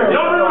adversarial.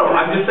 No.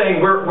 I'm just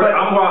saying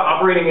I'm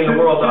operating in the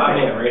world that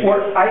I'm in right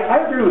now.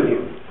 I agree with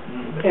you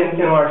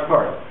in large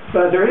part.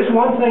 But there is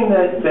one thing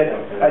that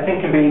I think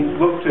can be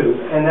looked to,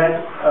 and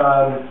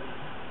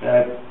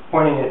that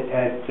pointing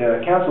at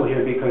counsel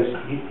here because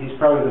he's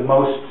probably the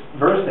most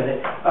versed in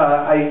it.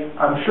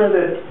 I'm sure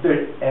that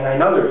and I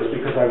know there is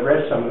because I've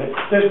read some of it.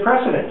 There's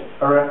precedent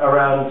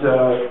around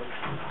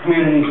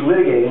communities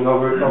litigating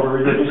over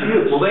religious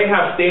use. Well, they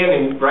have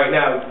standing right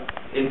now.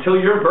 Until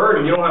you're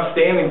burdened, you don't have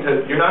standing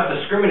you're not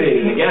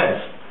discriminated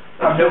against.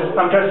 I'm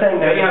just saying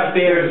that they have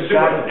standards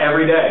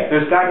every day.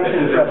 There's guidance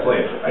in the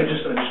precedent. I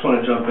just want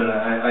to jump in.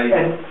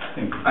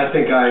 I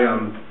think I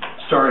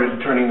started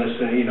turning this,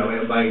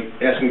 by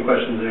asking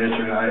questions and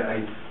answering.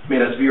 I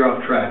made us veer off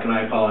track, and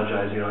I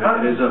apologize. It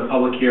is a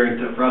public hearing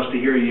for us to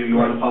hear you.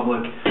 You are the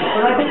public.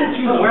 But I think it's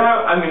useful.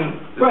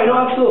 Right, no,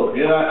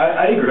 absolutely. Yeah,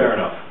 I agree. Fair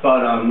enough.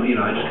 But, I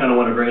just kind of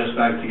want to bring us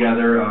back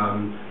together.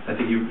 I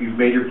think you've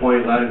made your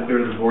point loud and clear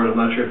to the board. I'm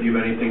not sure if you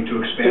have anything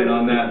to expand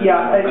on that.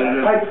 Yeah,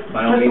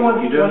 one thing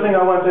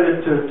I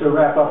wanted to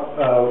wrap up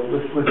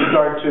with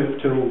regard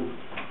to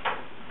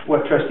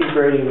what Trustee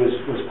Brady was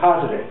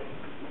positing,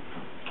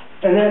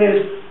 and that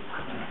is,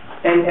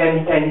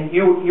 and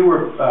you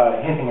were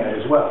hinting at it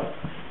as well.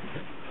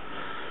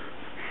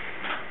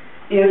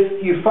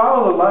 If you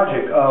follow the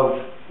logic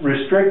of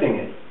restricting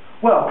it,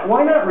 well,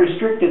 why not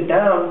restrict it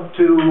down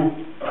to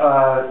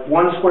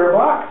 1 square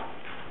block?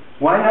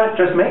 Why not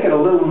just make it a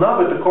little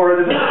nub at the core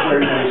of the village where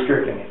you're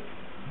restricting it?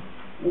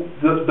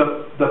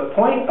 The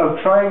point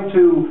of trying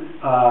to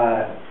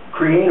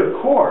create a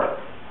core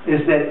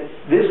is that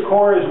this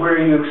core is where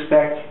you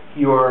expect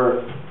your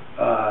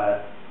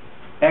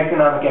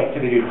economic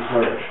activity to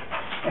flourish.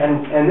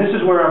 And this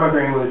is where I'm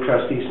agreeing with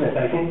Trustee Smith.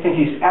 I think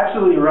he's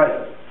absolutely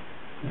right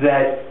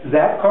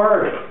that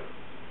corridor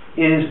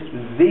is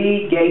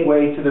the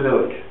gateway to the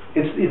village.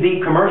 It's the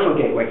commercial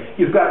gateway.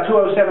 You've got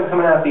 207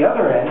 coming out the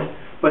other end,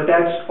 but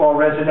that's all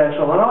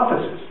residential and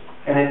offices.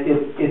 And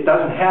it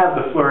doesn't have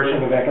the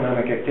flourishing of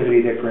economic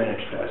activity that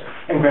Greenwich does,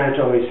 and Greenwich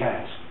always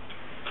has.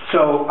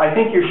 So I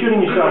think you're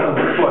shooting yourself in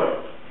the foot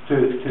to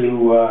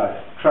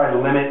try to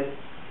limit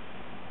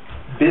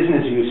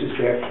business uses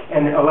there,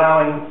 and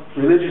allowing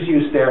religious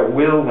use there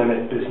will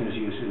limit business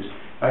uses.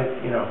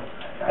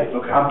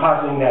 I'm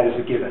positing that as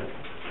a given.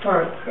 All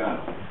right.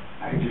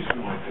 I just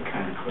want to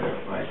kind of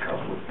clarify a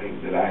couple of things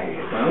that I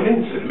had found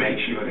in to make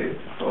sure that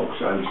folks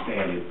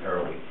understand it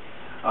thoroughly.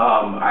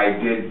 I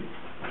did,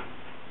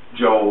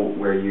 Joel,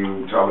 where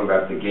you talking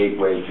about the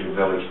gateway to the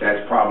village,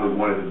 that's probably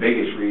one of the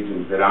biggest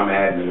reasons that I'm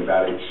adamant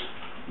about it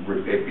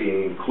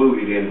being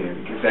included in there,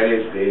 because that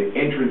is the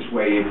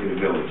entranceway into the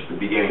village, the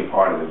beginning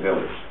part of the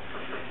village.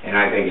 And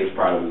I think it's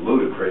probably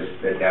ludicrous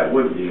that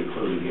wouldn't be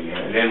included in there.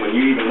 And then when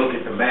you even look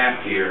at the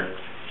map here,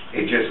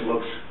 it just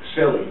looks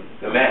silly,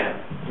 the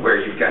map, where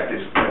you've got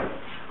this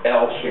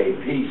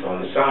L-shaped piece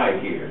on the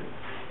side here.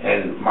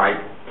 And my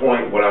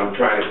point, what I'm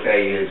trying to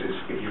say is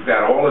if you've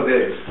got all of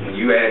this and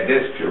you add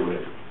this to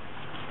it,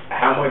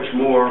 how much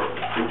more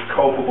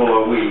culpable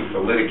are we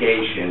for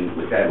litigation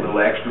with that little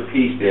extra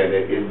piece there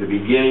that is the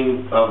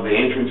beginning of the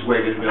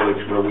entranceway to the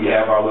village where we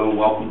have our little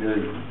welcome to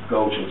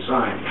Goshen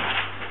sign?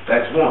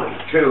 That's one.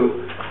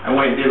 Two, I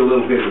went and did a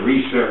little bit of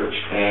research,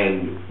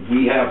 and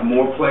we have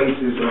more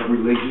places of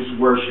religious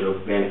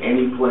worship than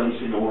any place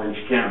in Orange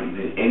County,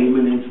 than any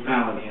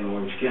municipality in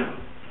Orange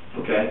County.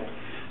 Okay?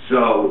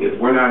 So if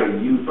we're not a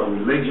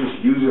religious,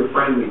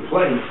 user-friendly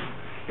place,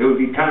 it would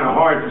be kind of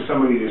hard for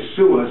somebody to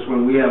sue us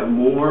when we have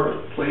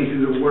more places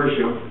of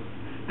worship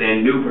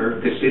than Newburgh,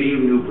 the city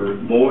of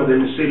Newburgh, more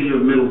than the city of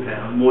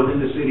Middletown, more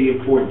than the city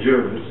of Port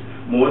Jervis,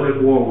 more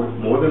than Warwick,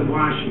 more than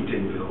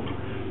Washingtonville.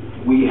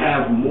 We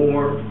have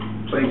more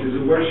places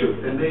of worship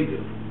than they do.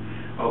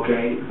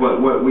 Okay? But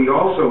what we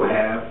also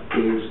have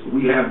is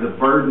we have the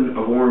burden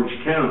of Orange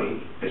County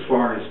as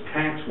far as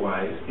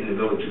tax-wise in the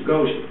village of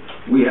Goshen.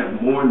 We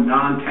have more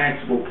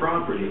non-taxable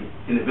property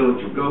in the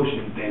village of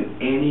Goshen than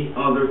any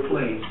other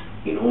place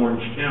in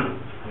Orange County.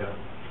 Yeah.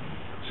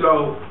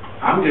 So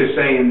I'm just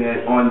saying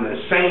that on the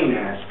sane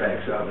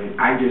aspects of it,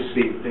 I just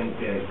think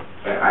that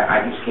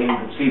I just can't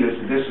even see this.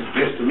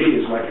 This to me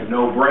is like a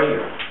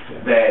no-brainer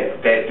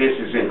that this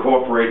is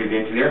incorporated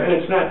into there, and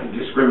it's not to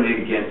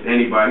discriminate against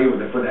anybody or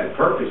for that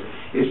purpose.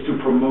 It's to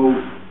promote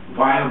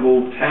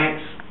viable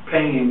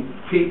tax-paying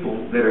people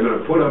that are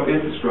going to put up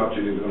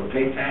infrastructure, that are going to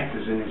pay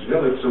taxes in this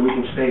village so we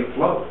can stay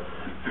afloat.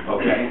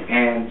 Okay?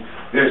 And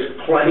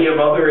there's plenty of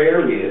other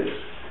areas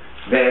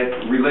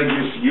that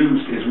religious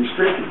use is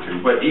restricted to.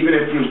 But even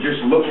if you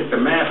just look at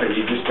the map and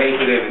you just take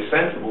it in the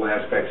sensible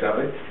aspects of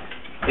it,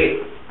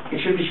 it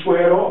should be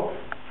squared off,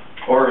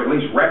 or at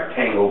least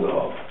rectangled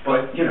off.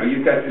 But,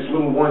 you've got this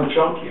little one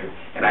chunk here,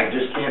 and I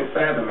just can't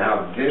fathom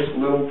how this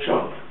little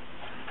chunk,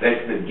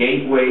 that's the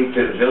gateway to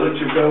the village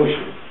of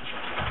Goshen,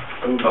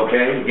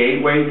 okay, the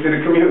gateway to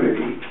the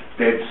community,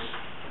 that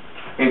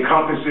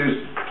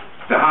encompasses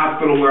the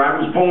hospital where I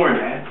was born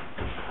at,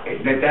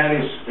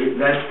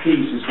 that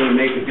piece is going to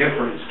make a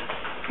difference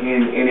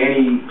in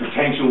any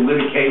potential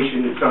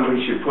litigation that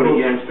somebody should put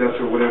against us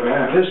or whatever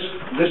happens.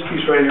 This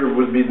piece right here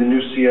would be the new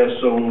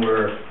CS zone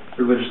where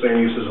religious land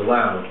use is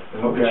allowed.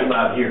 And Okay. it's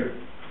allowed here.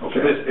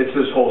 Okay. So it's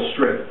this whole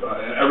strip,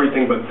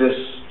 everything but this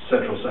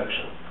central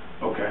section.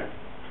 Okay.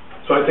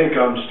 So I think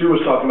Stu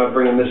was talking about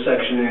bringing this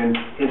section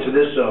into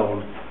this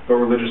zone, but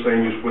religious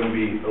land use wouldn't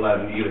be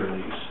allowed in either of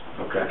these.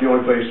 Okay. The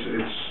only place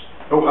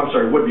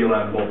would be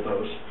allowed in both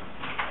those.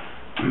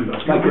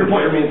 Your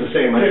point remains the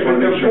same. I just But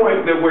want to the make sure.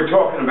 point that we're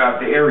talking about,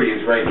 the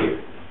areas right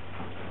here.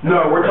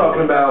 No, we're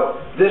talking about,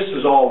 this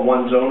is all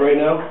one zone right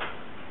now.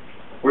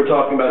 We're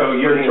talking about. So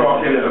you're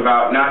talking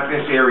about not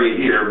this area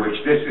here, which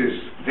this is.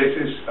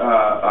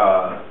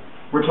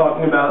 We're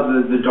talking about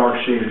the dark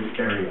shaded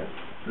area,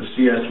 the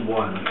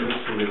CS1. This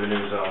will be the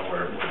new zone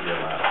where it would be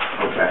allowed.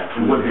 Okay.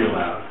 It would be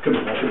allowed.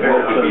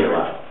 What would be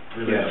allowed?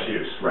 Religious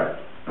use. Right.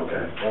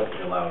 Okay. Won't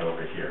be allowed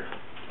over here.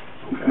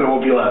 Okay. No,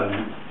 it will be allowed,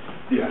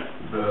 yeah.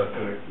 The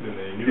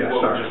new, Yeah,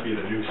 what would sorry. just be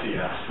the new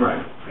CS. Right.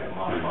 Yeah,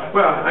 modified.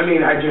 Well, I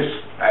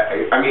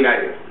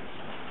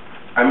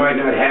might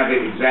not have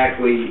it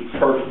exactly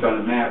perfect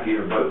on the map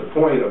here, but the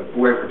point of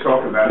where we're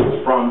talking about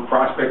is from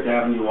Prospect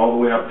Avenue all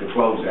the way up to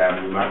Cloves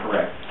Avenue, am I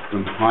correct?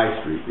 From High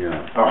Street,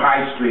 yeah. Or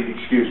High Street,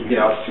 excuse me,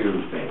 that's two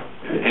things.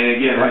 And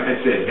again, like I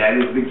said, that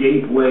is the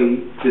gateway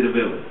to the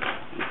village.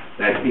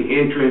 That's the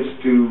entrance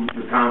to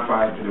the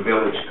confines of the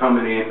village,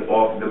 coming in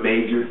off the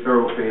major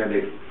thoroughfare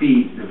that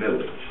feeds the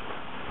village.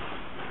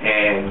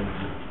 And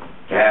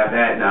to have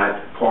that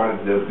not part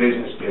of the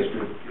business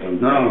district and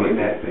in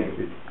that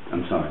thing.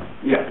 I'm sorry.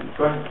 Yeah,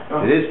 go ahead.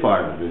 Oh. It is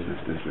part of the business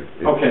district.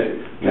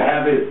 Okay, to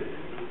have it.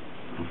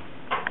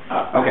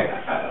 Okay.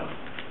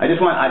 I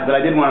did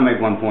want to make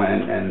one point,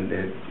 and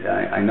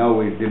I know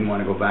we didn't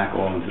want to go back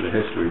all into the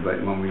history,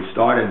 but when we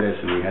started this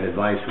and we had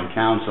advice from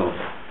council,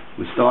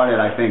 we started,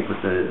 I think,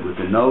 with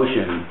the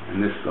notion, and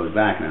this goes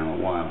back now a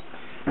while,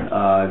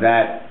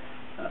 that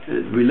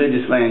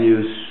religious land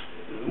use,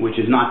 which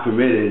is not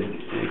permitted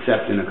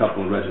except in a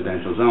couple of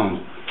residential zones,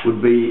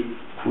 would be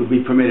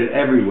permitted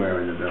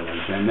everywhere in the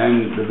village. And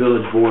then the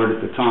village board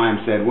at the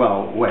time said,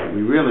 well, wait,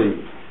 we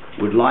really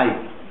would like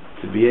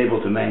to be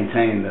able to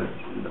maintain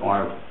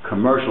our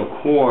commercial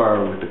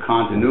core with the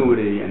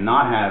continuity and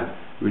not have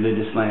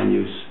religious land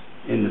use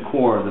in the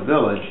core of the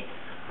village.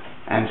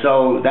 And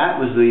so that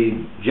was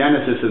the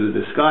genesis of the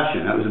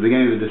discussion. That was the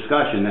beginning of the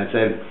discussion that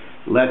said,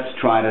 let's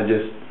try to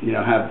just,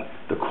 have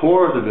the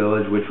core of the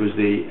village, which was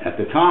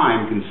at the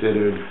time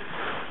considered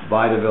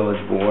by the village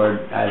board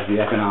as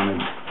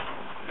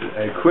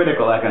a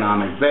critical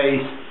economic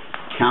base.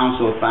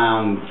 Council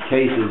found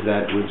cases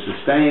that would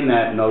sustain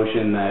that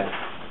notion that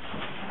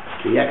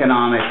the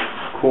economic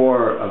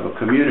core of a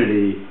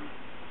community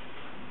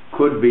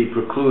could be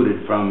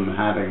precluded from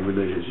having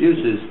religious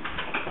uses,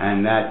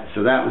 and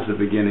so that was the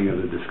beginning of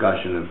the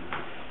discussion of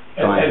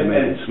trying to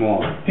make it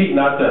smaller. Pete,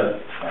 not to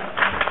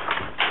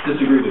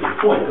disagree with your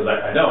point, because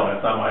I don't,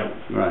 that's not my...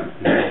 Right.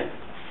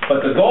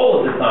 But the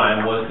goal at the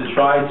time was to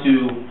try to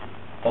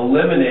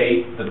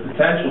eliminate the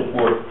potential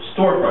for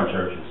storefront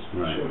churches.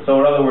 Right. So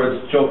in other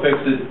words, Joe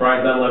fixes,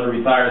 Brian Dunleavy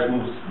retires,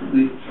 moves,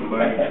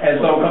 and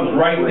so it comes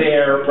right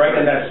there, right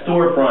in that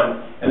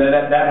storefront, and then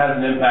that has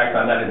an impact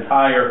on that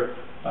entire,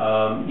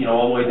 all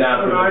the way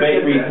down from the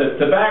bakery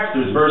to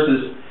Baxter's,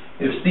 versus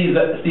if Steve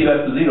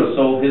Esposito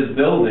sold his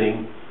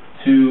building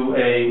to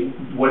a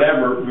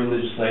whatever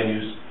religious land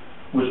use,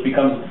 which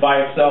becomes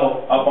by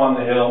itself up on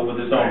the hill with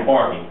its own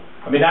parking.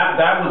 I mean,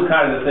 that was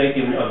kind of the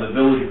thinking of the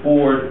village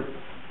board,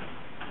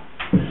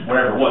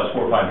 whatever it was,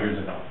 4 or 5 years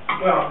ago.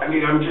 Well, I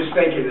mean, I'm just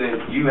thinking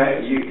that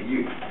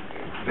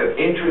the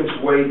entrance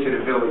way to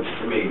the village,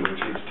 to me,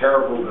 which is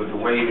terrible, the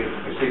way that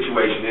the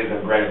situation is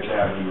on Greenwich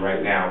Avenue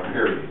right now,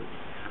 period.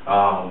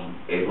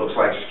 It looks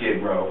like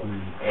Skid Row,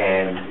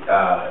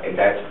 and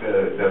that's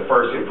the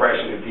first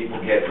impression that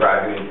people get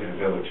driving into the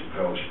village of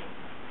Goshen.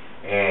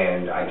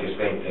 And I just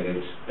think that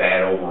it's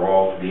bad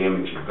overall for the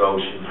image of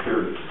Goshen,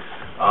 period.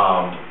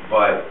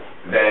 But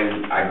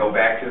then I go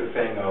back to the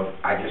thing of,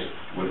 I just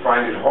would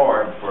find it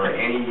hard for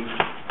any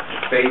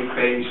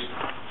faith-based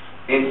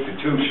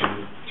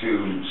institution to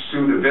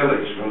sue the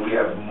village when we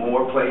have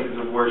more places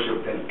of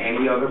worship than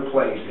any other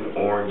place in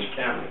Orange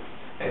County.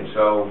 And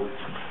so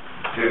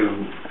to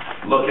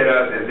look at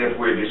us as if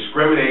we're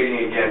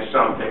discriminating against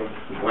something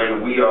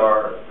when we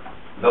are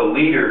the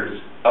leaders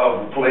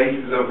of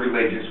places of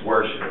religious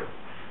worship.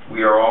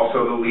 We are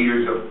also the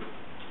leaders of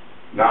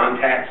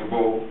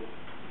non-taxable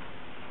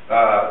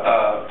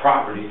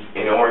properties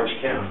in Orange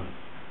County.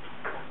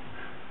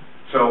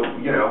 So,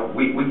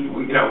 we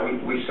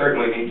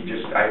certainly need to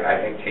just, I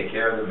think, take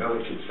care of the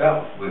village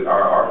itself.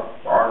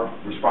 Our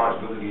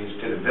responsibility is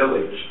to the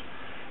village,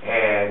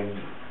 and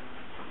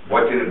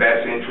what's in the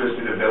best interest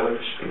of the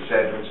village, et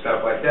cetera, and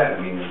stuff like that. I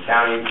mean, the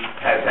county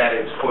has had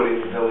its foot in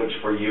the village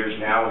for years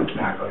now, and it's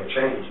not going to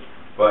change.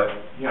 But,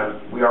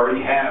 we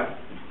already have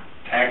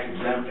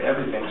tax-exempt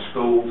everything,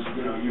 schools,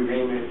 you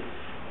name it.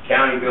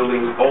 County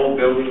buildings, old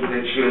buildings that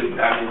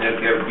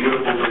they're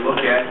beautiful to look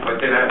at, but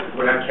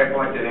we're not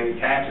collecting any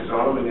taxes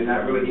on them, and they're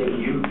not really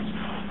getting used,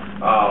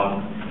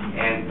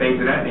 and things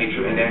of that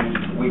nature. And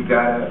then we've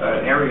got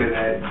an area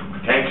that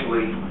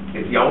potentially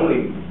is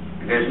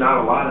there's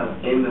not a lot of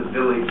in the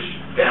village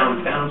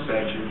downtown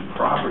section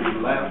property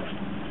left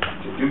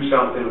to do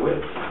something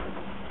with,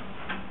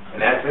 and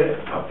that's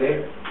it up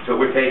there. So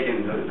we're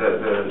taking the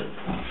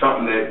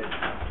something that.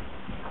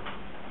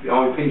 The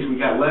only piece we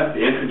got left,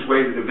 the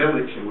entranceway to the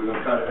village, and we're going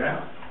to cut it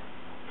out.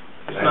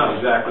 It's not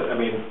exactly, I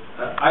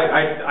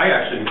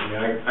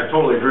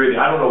totally agree with you.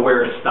 I don't know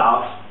where it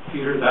stops,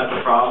 Peter, that's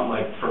the problem.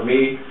 Like, for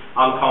me,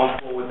 I'm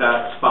comfortable with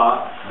that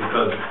spot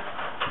because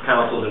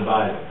council's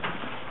invited.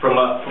 From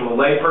a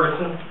lay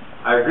person,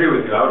 I agree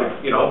with you. I would,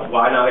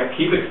 why not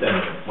keep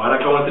extending it? Why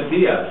not go into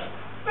DS?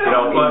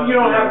 But you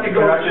don't have to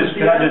go.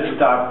 Can I just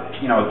stop,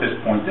 at this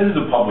point? This is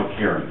a public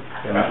hearing.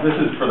 This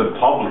is for the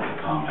public to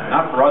comment,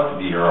 not for us to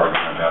be here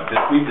arguing about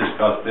this. We've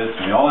discussed this,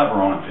 and we all have our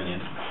own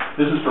opinions.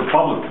 This is for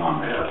public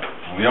comment.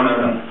 And we don't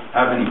even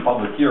have any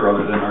public here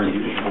other than our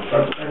usual.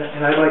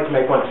 And I'd like to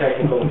make one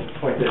technical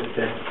point that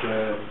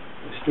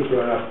Stu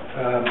brought up,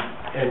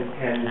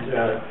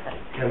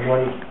 and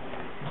one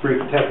brief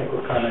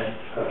technical comment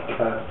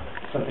about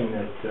something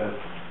that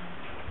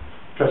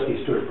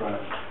Trustee Stewart brought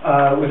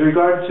up. With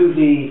regard to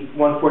the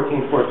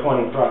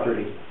 114-420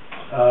 property,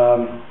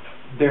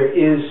 there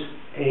is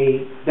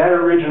that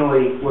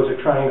originally was a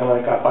triangle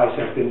and it got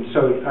bisected. And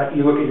so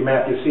you look at your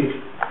map, you see,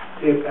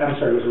 it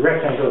was a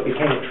rectangle, it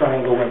became a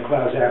triangle when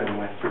Clouds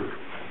Avenue went through.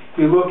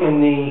 If you look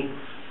in the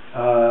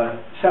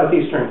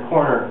southeastern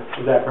corner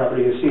of that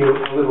property, you see a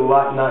little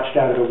lot notched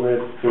out of it where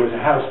there was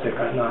a house that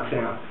got knocked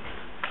down.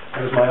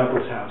 That was my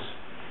uncle's house.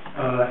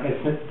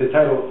 The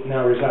title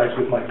now resides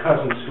with my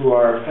cousins, who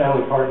are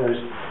family partners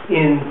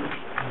in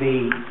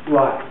the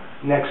lot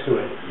next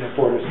to it that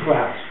borders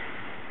Clouds.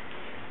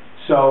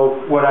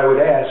 So what I would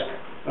ask,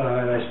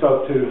 and I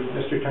spoke to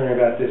Mr. Turner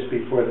about this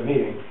before the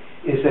meeting,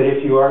 is that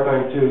if you are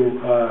going to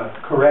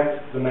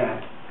correct the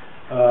map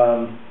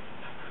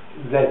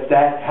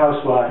that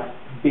house lot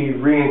be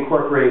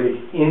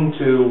reincorporated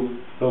into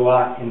the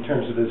lot in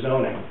terms of the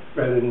zoning,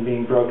 rather than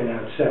being broken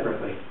out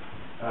separately,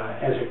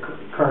 as it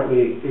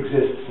currently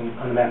exists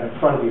on the map in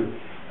front of you.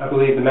 I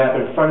believe the map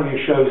in front of you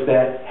shows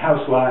that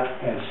house lot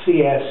as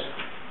CS,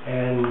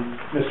 and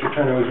Mr.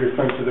 Turner was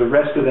referring to the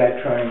rest of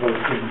that triangle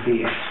as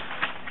being BS.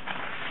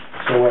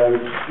 So what I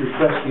would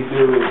request you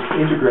do is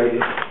integrate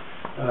it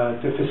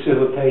to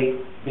facilitate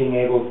being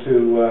able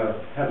to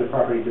have the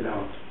property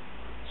developed,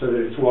 so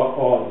that it's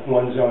all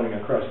one zoning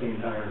across the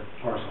entire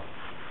parcel.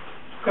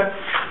 Okay.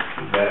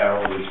 Is that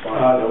our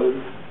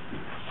responsibility?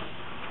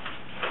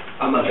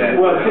 I'm not sure.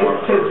 Well,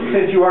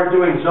 since you are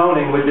doing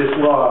zoning with this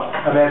law,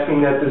 I'm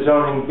asking that the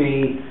zoning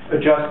be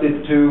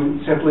adjusted to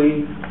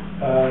simply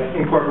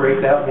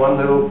incorporate that one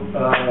little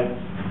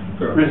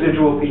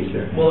residual piece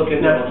there. Well,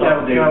 okay, now we'll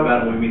talk to David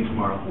about it when we meet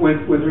tomorrow.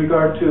 With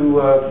regard to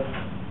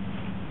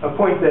a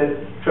point that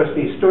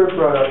Trustee Stewart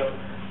brought up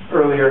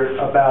earlier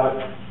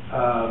about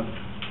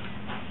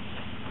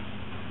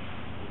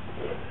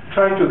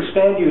trying to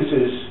expand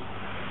uses,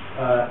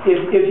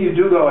 if you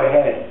do go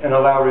ahead and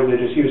allow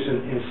religious use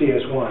in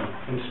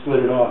CS1 and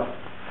split it off,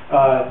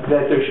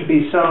 that there should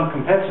be some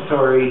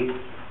compensatory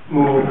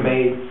move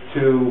made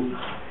to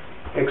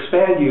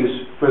expand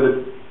use for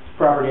the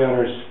property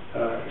owners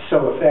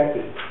so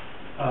affected.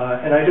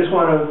 And I just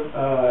want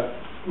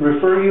to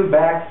refer you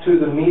back to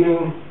the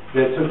meeting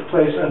that took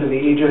place under the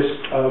aegis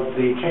of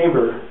the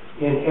Chamber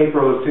in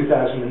April of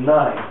 2009,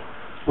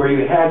 where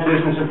you had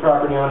business and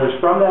property owners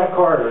from that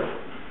corridor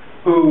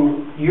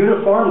who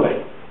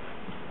uniformly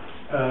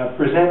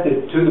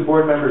presented to the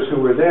board members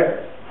who were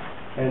there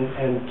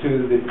and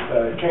to the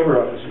chamber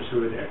officers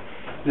who were there,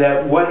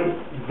 that what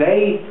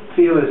they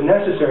feel is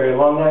necessary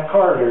along that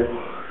corridor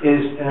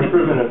is an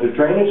improvement of the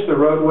drainage, the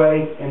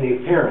roadway, and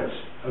the appearance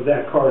of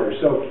that corridor.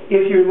 So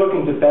if you're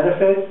looking to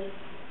benefit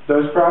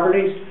those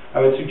properties, I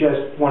would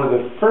suggest one of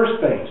the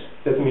first things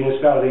that the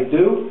municipality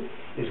do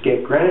is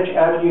get Greenwich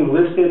Avenue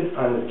listed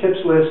on the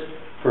TIPS list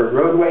for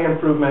roadway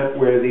improvement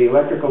where the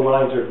electrical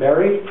lines are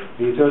buried,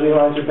 the utility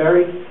lines are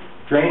buried,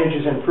 drainage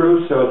is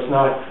improved so it's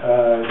not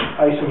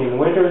icing in the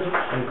winter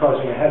and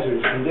causing a hazardous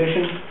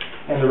condition,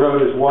 and the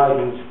road is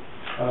widened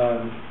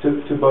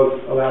to both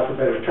allow for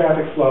better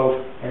traffic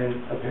flow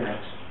and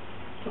appearance.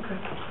 Okay.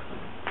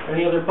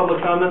 Any other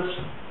public comments?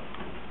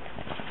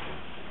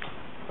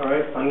 All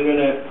right, I'm going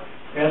to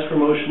ask for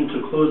motion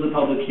to close the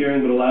public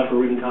hearing but allow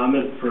for written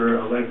comment for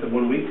a length of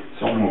 1 week.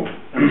 So moved.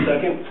 And a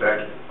second?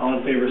 Second. All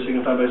in favor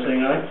signify by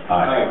saying aye.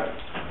 Aye.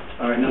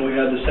 All right, now we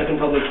have the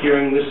second public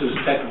hearing. This is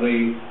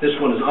technically, this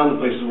one is on the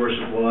places of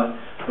worship law,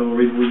 but we'll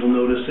read the legal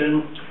notice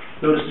in.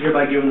 Notice is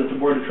hereby given that the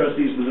Board of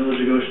Trustees of the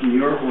Village of Goshen, New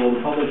York will hold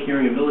a public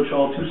hearing in Village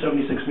Hall,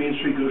 276 Main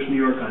Street, Goshen,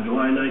 New York on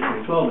July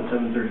 9, 2012 at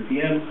 7:30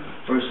 p.m.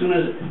 or as soon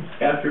as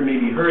after may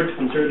be heard to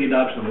consider the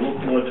adoption of a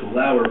local law to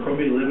allow or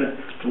appropriately limit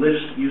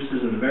religious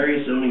uses in the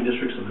various zoning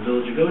districts of the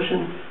Village of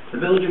Goshen.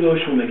 The Village of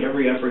Goshen will make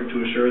every effort to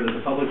assure that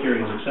the public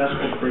hearing is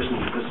accessible to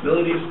persons with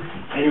disabilities.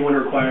 Anyone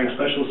requiring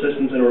special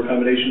assistance and or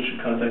accommodation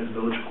should contact the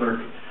village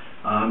clerk.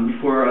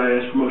 Before I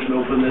ask for motion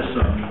to open this,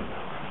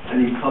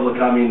 any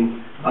public,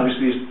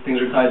 obviously these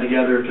things are tied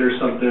together. If there's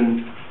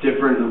something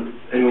different that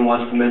anyone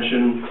wants to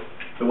mention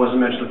that wasn't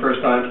mentioned the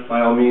first time,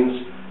 by all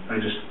means. I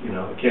just, it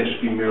can't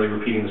just be merely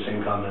repeating the same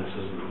comments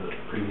as the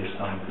previous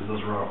time, because those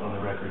were all on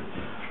the record.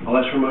 I'll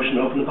ask for a motion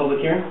to open the public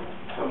hearing.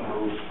 So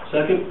moved.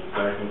 Second?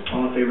 Second.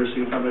 All in favor,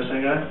 signify by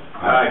saying aye.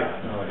 Aye.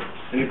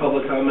 Any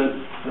public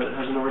comment that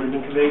hasn't already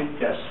been conveyed?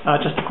 Yes.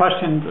 Just a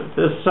question,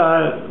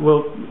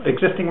 will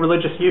existing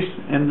religious use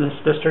in this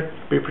district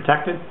be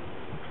protected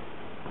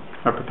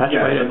or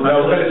perpetuated? Yes, I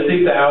was going to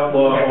seek to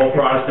outlaw all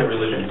Protestant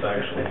religions,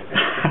 actually.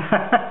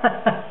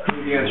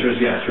 The answer is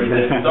yes, right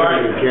there.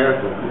 Sorry. Be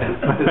careful.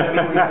 Does that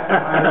mean we have to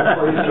hire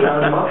employees to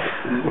round them up?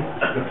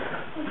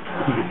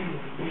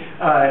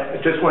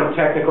 Just one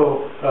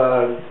technical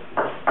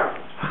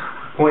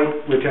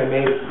point which I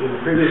made in the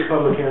previous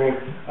public hearing.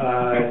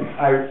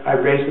 I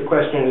raised the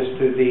question as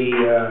to the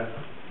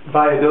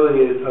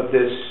viability of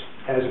this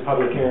as a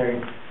public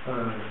hearing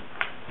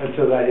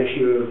until that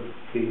issue of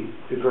the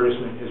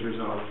advertisement is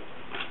resolved.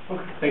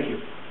 Okay, thank you.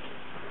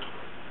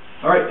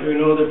 All right, there are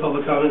no other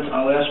public comments.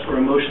 I'll ask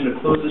for a motion to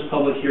close this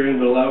public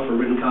hearing but allow for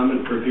written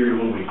comment for a period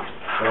of 1 week.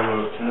 So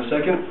moved. And a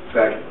second?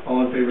 Second.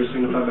 All in favor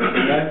signify by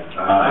saying aye.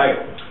 Aye.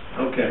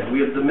 Okay, we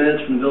have the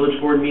minutes from the village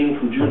board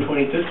meeting from June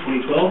 25th,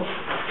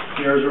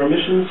 2012. Errors or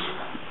omissions?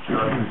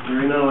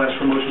 Hearing none, I'll ask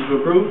for a motion to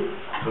approve.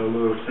 So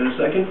moved. And a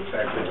second?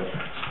 Second.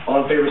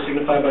 All in favor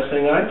signify by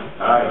saying aye.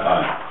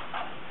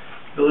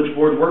 Aye. Village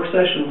board work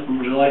session from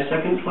July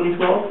 2nd, 2012.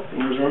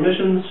 Errors or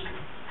omissions?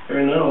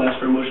 Hearing none, I'll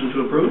ask for a motion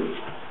to approve.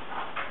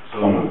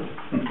 So moved.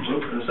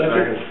 And a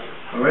second?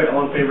 All right,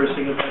 all in favor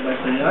signify by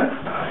saying aye.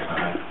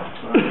 Aye.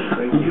 All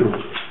right, thank you.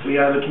 We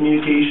have a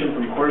communication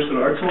from Corson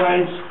Arts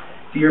Alliance.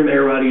 Dear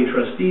Mayor Roddy and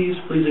trustees,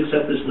 please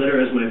accept this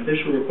letter as my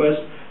official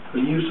request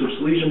for the use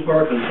of Salesian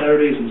Park on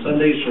Saturdays and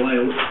Sundays,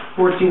 July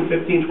 14,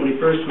 15,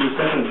 21st,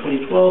 22nd,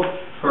 and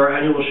 2012 for our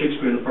annual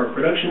Shakespeare in the Park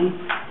production.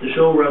 The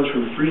show runs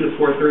from 3 to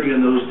 4:30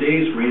 on those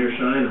days, rain or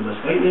shine, unless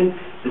lightning.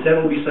 The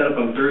tent will be set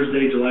up on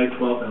Thursday, July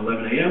 12th at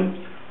 11 a.m.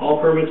 All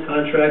permits,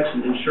 contracts,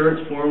 and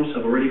insurance forms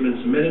have already been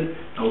submitted.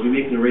 I will be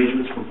making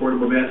arrangements for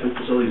portable bathroom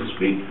facilities this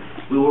week.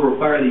 We will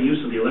require the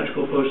use of the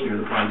electrical post near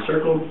the pond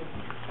circle.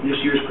 This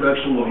year's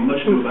production will be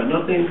Much Ado About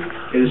Nothing.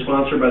 It is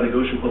sponsored by the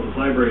Goshen Public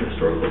Library and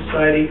Historical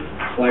Society.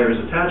 Flyer is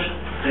attached.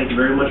 Thank you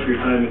very much for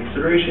your time and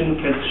consideration.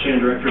 Kent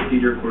Shan, Director of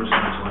Theater, Quarter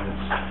Science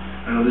Alliance.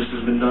 I know this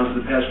has been done for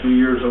the past few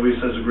years, always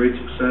has a great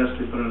success.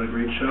 They put on a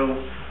great show,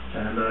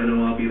 and I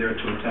know I'll be there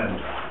to attend.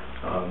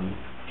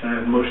 Can I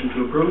have a motion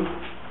to approve?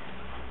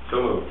 So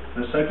moved.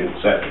 And a second?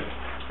 Second.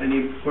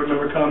 Any board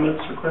member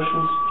comments or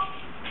questions?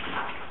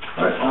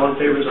 All right, all in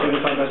favor,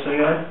 signify by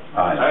saying aye.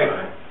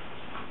 Aye.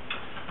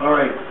 All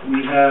right,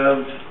 we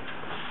have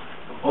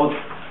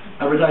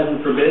advertisement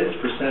for bids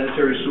for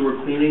sanitary sewer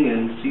cleaning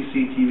and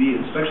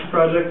CCTV inspection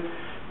project.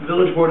 The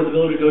Village Board of the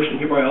Village of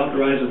Goshen hereby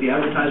authorizes the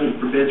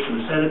advertisement for bids for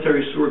the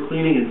sanitary sewer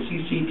cleaning and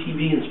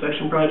CCTV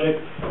inspection project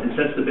and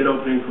sets the bid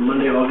opening for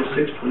Monday, August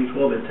 6,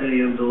 2012 at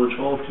 10 a.m. Village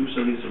Hall,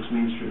 276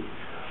 Main Street.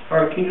 All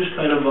right, can you just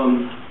kind of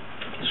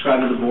describe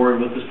to the board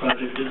what this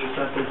project is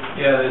exactly?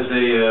 Yeah, there's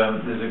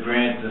a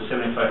grant, a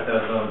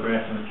 $75,000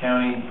 grant from the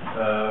county,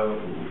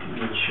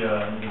 which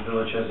the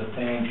village has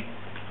obtained,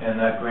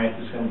 and that grant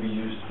is going to be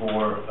used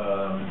for,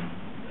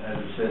 as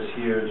it says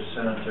here,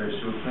 sanitary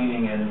sewer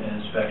cleaning and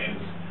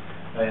inspections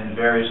in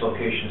various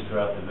locations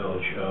throughout the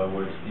village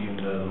where it's deemed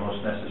the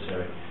most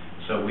necessary.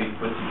 So we've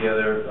put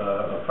together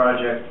a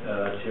project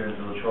here in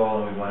Village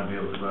Hall, and we want to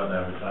be able to go out and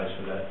advertise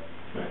for that.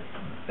 Right.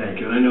 Thank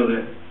you. And I know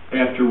that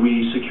after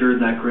we secured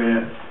that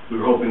grant, we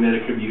were hoping that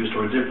it could be used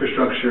towards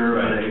infrastructure,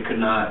 right, but it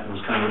could not. It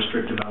was kind of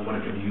restricted on what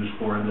it could be used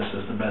for, and this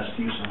is the best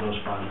use of those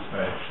funds.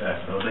 Right,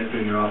 exactly. So thank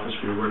you in your office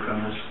for your work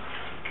on this.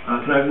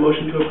 Can I have a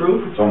motion to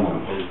approve? So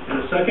moved.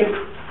 And a second?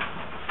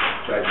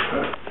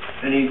 Second.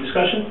 Any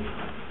discussion?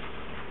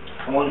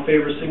 All in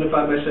favor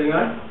signify by saying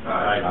aye.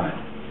 Aye.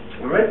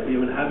 All right, we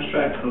have an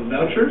abstract of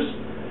vouchers.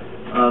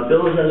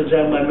 Bills as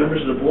examined by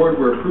members of the board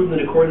were approved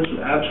in accordance with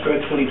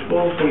abstract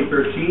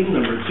 2012-2013,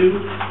 number 2,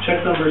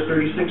 check numbers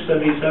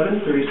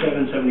 3677,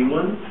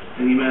 3771,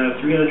 in the amount of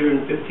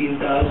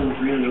 $315,311.69.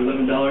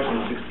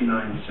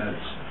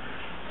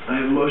 I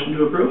have a motion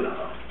to approve.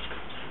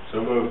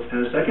 So moved.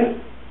 And a second?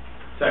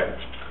 Second.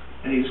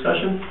 Any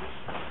discussion?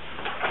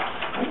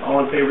 All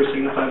in favor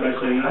signify by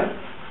saying aye.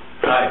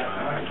 Aye.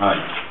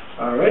 Aye.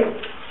 All right.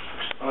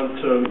 On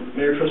to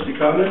Mayor Trustee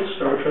comments.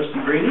 Start with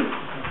Trustee Brady.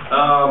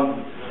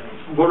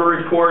 Water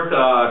report,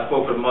 I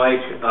spoke with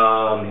Mike.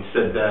 He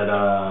said that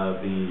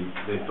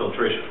the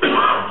filtration is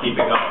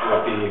keeping up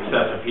with the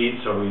excessive heat,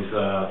 so he's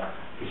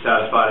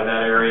satisfied in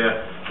that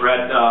area. We're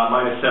at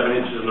 -7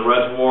 inches in the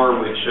reservoir,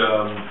 which,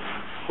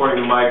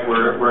 according to Mike,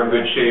 we're in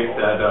good shape,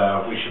 that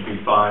we should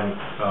be fine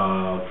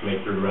to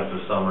make through the rest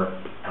of the summer.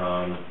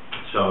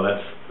 So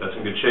that's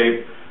in good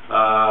shape.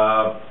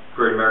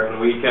 Great American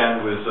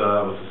Weekend was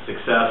a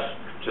success.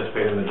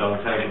 Participated in the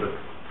dunk tank with a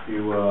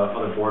few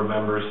other board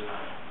members.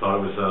 Thought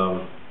it was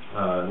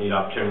a neat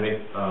opportunity.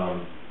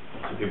 Some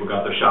people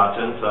got their shots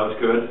in, so that was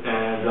good.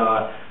 And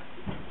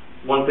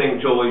one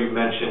thing, Joel, you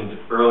mentioned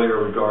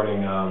earlier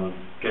regarding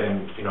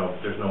getting,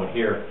 there's no one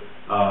here.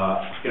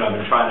 I've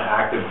been trying to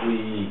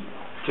actively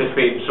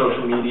participate in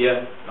social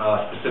media,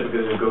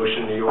 specifically the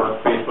Goshen, New York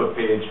Facebook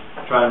page,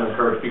 trying to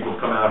encourage people to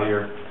come out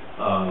here,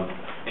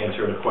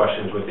 answer the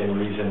questions within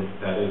reason.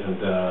 That isn't,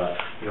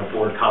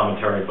 board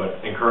commentary, but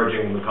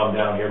encouraging them to come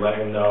down here,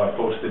 letting them know. I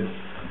posted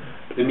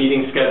the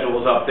meeting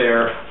schedules up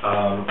there,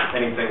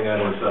 anything that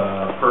is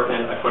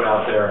pertinent I put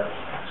out there.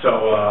 So,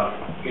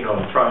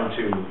 trying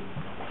to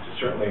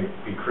certainly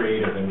be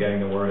creative in getting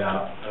the word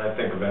out. And I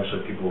think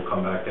eventually people will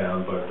come back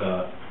down, but,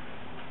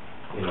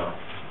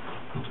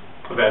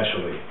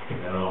 eventually,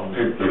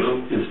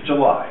 It's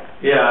July.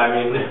 Yeah, I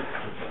mean...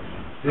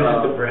 This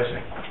is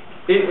depressing.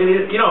 I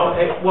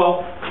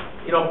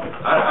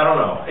don't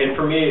know. And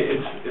for me,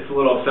 it's a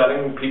little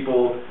upsetting.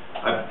 People...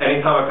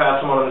 anytime I pass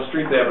someone on the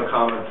street, they have a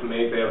comment to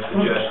make, they have a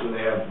suggestion,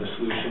 they have the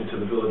solution to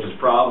the village's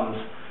problems.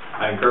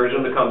 I encourage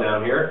them to come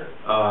down here,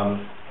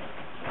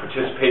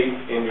 participate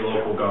in your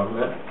local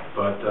government,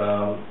 but,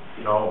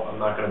 I'm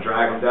not going to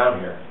drag them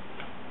down here.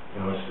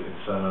 I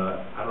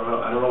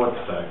don't know what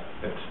to say.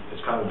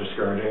 It's kind of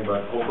discouraging,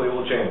 but hopefully it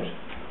will change.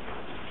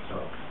 So,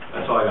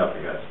 that's all I got for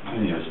you guys.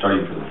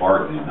 Starting for the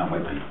bargaining, that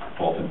might be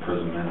false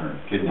imprisonment or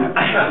kidnapping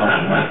or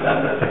something like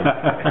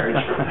that. Very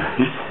true.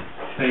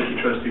 Thank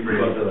you, Trustee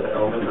Brady.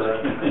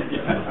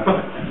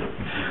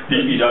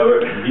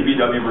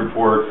 DPW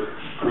report,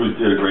 crews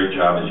did a great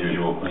job as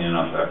usual cleaning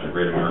up after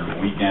Great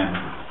American Weekend.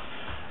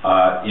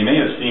 You may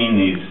have seen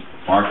these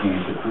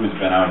markings, the crews have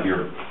been out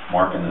here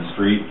marking the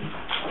street.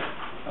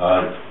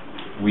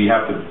 We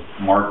have to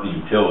mark the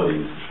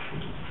utilities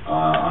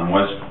on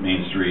West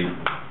Main Street,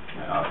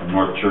 from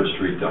North Church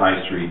Street to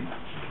High Street,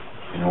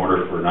 in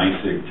order for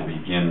NYSEG to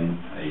begin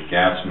a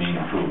gas main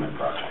improvement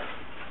project.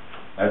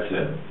 That's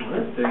it. All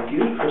right, thank you.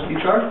 Trustee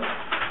Char?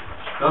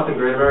 Nothing.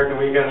 Great American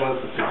Weekend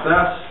was a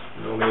success.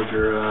 No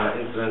major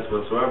incidents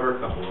whatsoever, a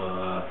couple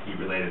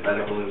heat-related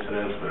medical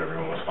incidents, but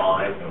everyone was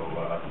fine, so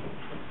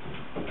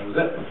that was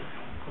it.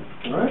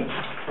 All right.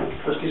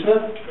 Trustee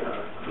Smith?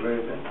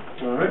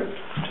 All right.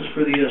 Just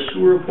for the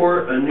sewer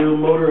report, a new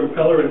motor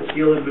impeller and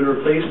seal have been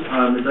replaced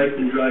on the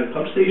Dykeman Drive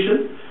pump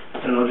station.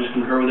 And I'll just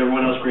concur with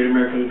everyone else, Great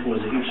American Weekend was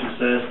a huge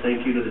success.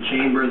 Thank you to the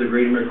Chamber, the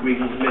Great American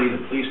Weekend Committee,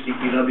 the police,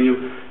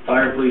 DPW,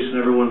 fire police, and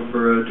everyone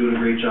for doing a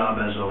great job,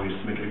 as always,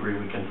 to make it a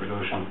great weekend for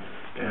Goshen.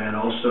 And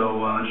also,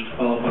 just to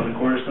follow up on the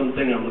Cornerstone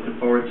thing, I'm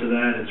looking forward to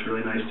that. It's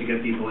really nice to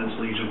get people into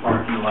Legion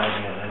Park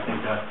utilizing it, and I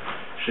think that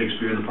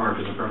Shakespeare in the Park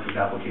is a perfect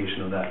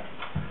application of that.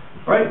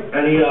 All right,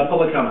 any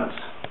public comments?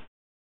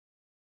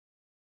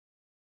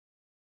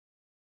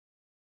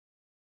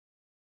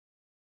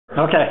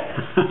 Okay.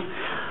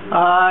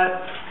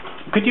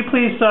 Could you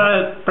please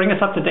bring us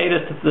up to date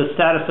as to the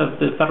status of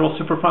the Federal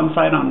Superfund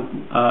site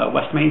on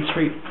West Main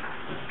Street,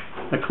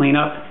 the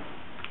cleanup?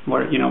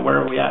 Where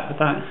are we at with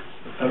that?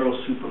 The Federal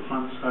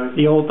Superfund site?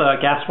 The old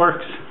gas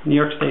works, New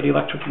York State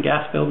Electric and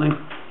Gas Building.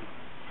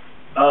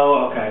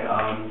 Oh, okay.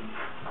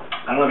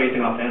 I don't have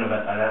anything offhand of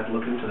it. I'd have to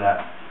look into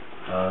that.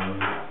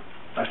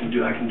 I can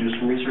do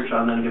some research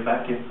on that and get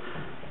back to you.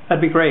 That'd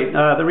be great.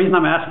 The reason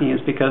I'm asking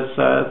is because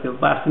the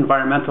last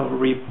Environmental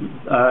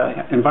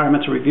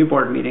Review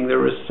Board meeting, there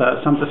was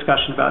some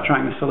discussion about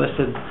trying to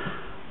solicit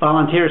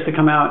volunteers to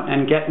come out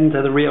and get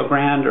into the Rio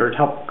Grande or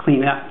help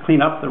clean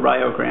up the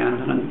Rio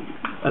Grande. And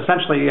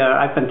essentially,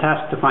 I've been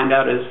tasked to find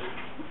out is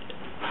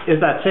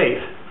that safe?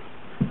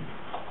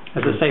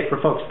 Is it safe for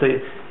folks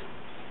to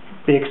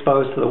be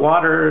exposed to the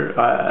water?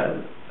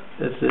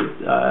 Is it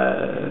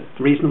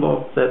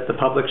reasonable that the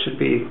public should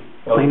be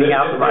cleaning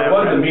out the Rio Grande? There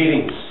was a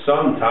meeting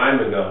some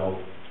time ago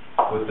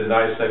with the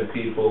NYSEG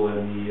people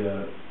and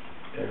the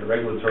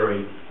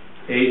regulatory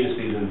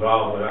agencies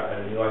involved, but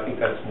I think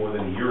that's more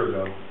than a year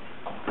ago.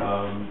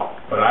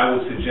 But I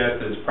would suggest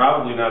that it's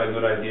probably not a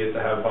good idea to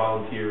have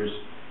volunteers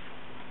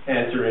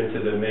enter into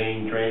the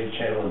main drainage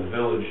channel in the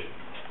village,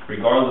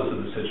 regardless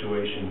of the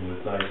situation with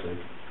NYSEG.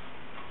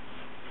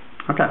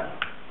 Okay.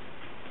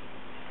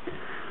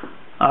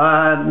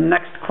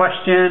 Next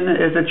question,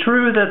 is it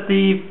true that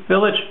the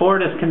village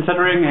board is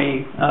considering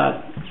a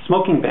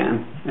smoking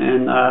ban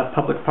in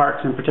public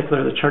parks, in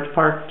particular the church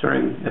park,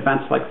 during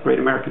events like Great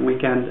American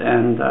Weekend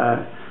and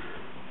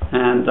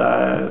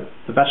the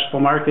vegetable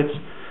markets?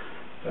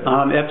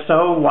 If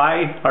so,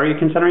 why are you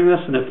considering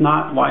this? And if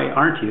not, why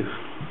aren't you?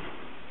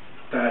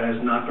 That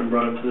has not been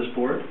brought up to this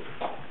board. It's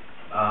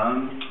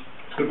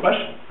a good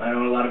question. I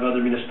know a lot of other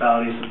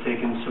municipalities have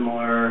taken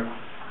similar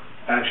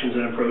actions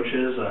and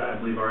approaches. I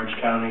believe Orange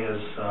County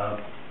has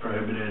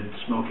prohibited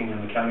smoking in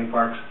the county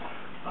parks.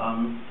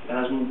 It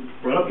hasn't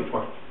brought up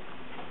before.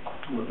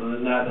 Other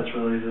than that, that's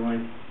really the only...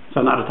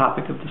 So not a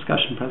topic of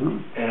discussion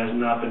presently? It has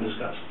not been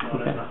discussed. No,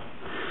 okay. It has not.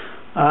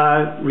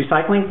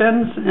 Recycling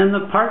bins in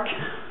the park?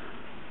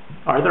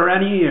 Are there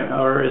any,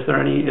 or is there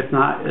any? If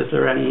not, is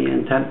there any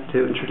intent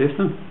to introduce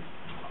them?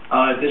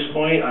 At this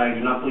point, I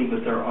do not believe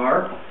that there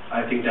are.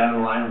 I think down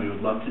the line we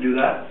would love to do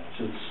that.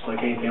 It's like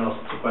anything else,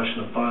 it's a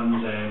question of funds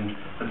and,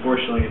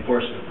 unfortunately,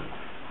 enforcement.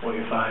 What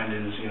you find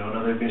is,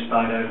 another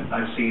municipality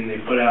I've seen, they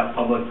put out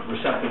public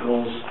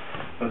receptacles,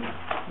 but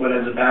what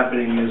ends up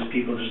happening is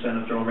people just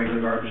end up throwing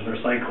regular garbage in their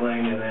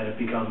recycling, and then it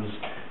becomes,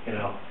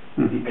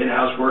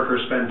 in-house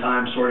workers spend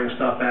time sorting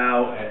stuff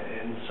out,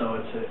 and so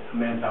it's a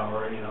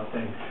manpower,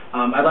 thing.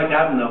 I'd like to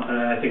have them, though,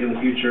 and I think in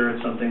the future it's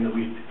something that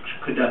we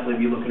could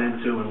definitely be looking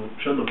into and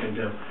should look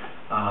into.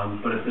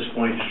 But at this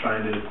point, just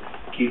trying to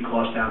keep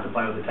costs down to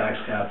play with the tax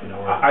cap,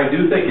 I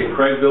do think at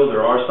Craigville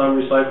there are some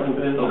recycling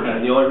bins. Okay.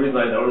 And the only reason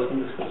I noticed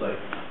them is because I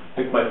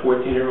picked my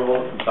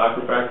 14-year-old from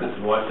soccer practice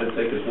and watched him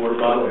take his water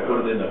bottle and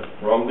put it in the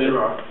wrong bin.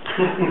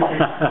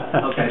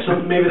 Okay,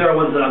 so maybe there are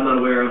ones that I'm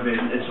not aware of in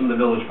some of the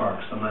village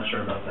parks. I'm not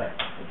sure about that.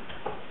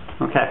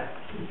 Okay.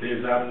 He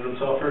examined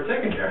himself for a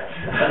ticket here.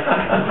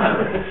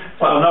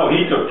 Well, no,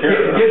 he took care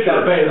of it. He's got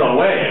to pay his own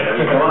way.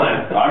 Come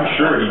on. I'm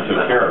sure he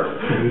took care of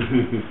it.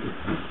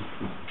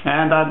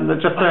 And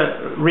just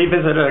to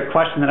revisit a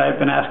question that I've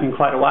been asking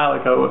quite a while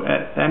ago,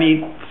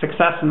 any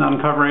success in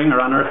uncovering or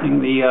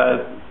unearthing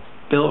the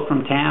bill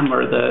from TAM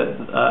or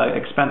the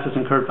expenses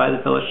incurred by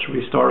the village to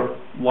restore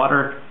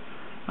water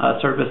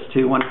service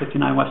to 159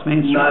 West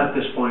Main Street? Not at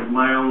this point.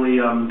 My only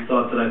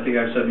thought that I think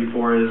I've said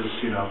before is,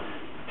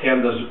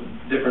 TAM does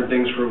different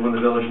things for when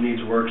the village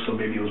needs work, so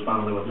maybe it was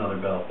bundled with another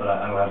bill, but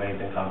I don't have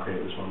anything concrete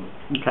at this moment.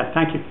 Okay,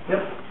 thank you.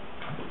 Yep.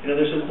 Any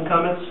other citizen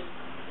comments?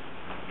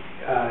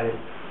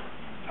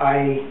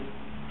 I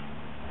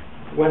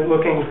went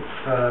looking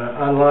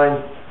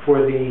online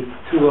for the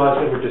two laws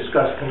that were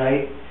discussed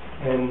tonight,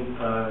 and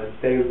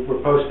they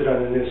were posted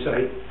on the new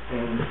site,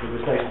 and it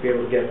was nice to be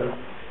able to get them.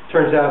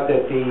 Turns out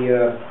that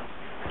the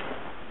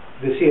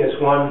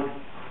CS1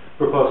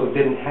 proposal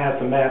didn't have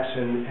the maps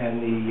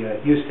and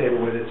the use table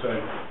with it, so I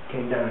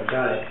came down and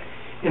got it.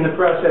 In the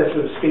process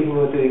of speaking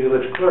with the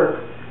village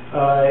clerk,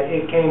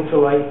 it came to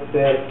light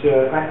that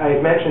I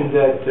had mentioned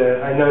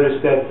that I noticed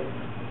that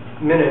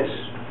minutes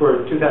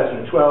for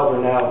 2012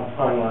 are now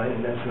online,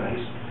 and that's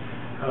nice.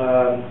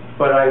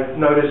 But I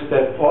noticed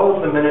that all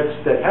of the minutes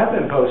that have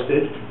been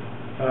posted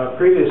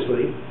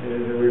previously,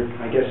 there were,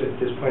 I guess at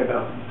this point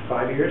about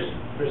 5 years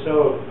or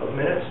so of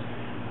minutes,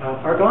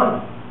 are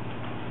gone.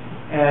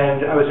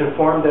 And I was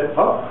informed that,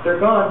 oh, they're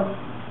gone.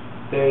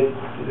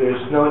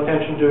 There's no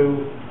intention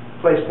to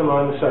place them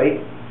on the site.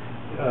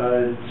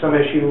 Some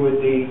issue with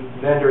the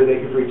vendor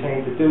that you've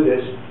retained to do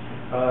this,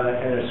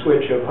 and a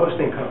switch of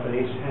hosting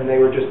companies, and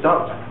they were just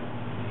dumped.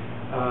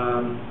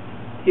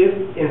 If,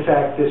 in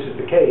fact, this is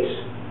the case,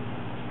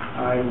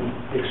 I'm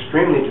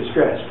extremely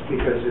distressed,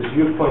 because as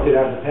you've pointed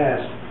out in the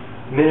past,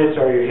 minutes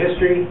are your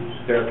history,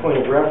 they're a point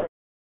of reference.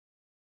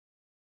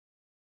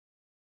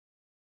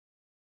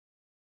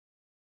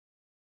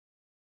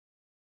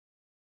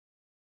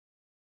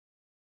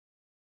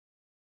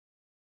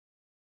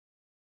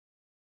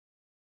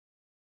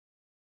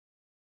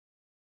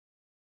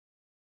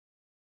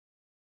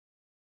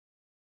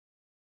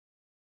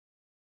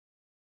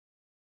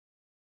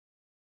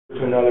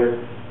 To another,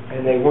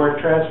 and they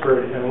weren't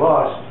transferred and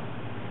lost,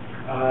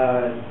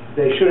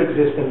 they should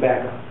exist in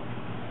backup.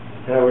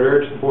 And I would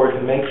urge the board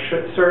to make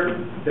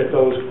certain that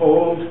those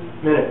old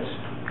minutes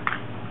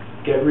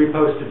get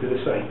reposted to the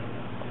site.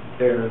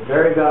 They're a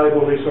very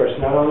valuable resource,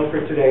 not only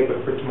for today, but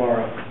for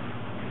tomorrow.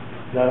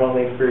 Not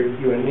only for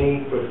you and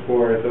me, but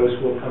for those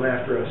who will come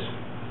after us.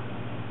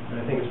 And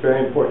I think it's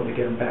very important to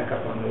get them back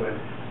up on the web.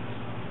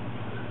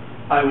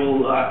 I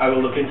will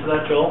look into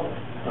that, Joel.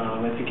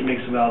 I think you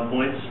make some valid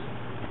points.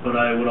 But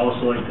I would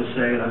also like to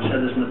say, and I've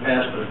said this in the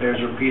past, but it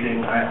bears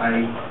repeating, I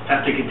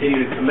have to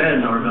continue to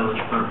commend our village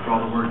clerk for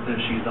all the work that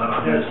she's done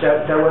on this.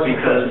 That wasn't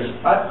because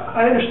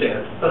I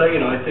understand, but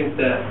I think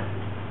that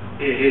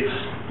it's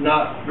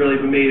not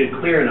really been made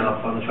clear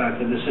enough on the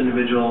fact that this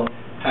individual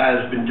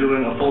has been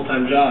doing a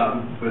full-time job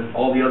with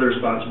all the other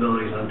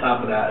responsibilities. On top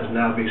of that, is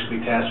now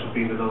basically tasked with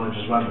being the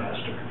village's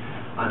webmaster,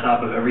 on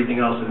top of everything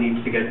else that needs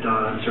to get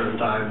done at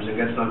certain times and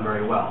gets done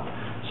very well.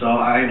 So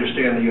I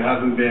understand that you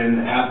haven't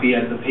been happy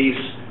at the pace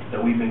that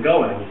we've been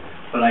going,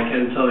 but I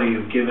can tell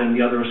you, given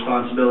the other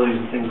responsibilities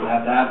and things that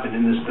have to happen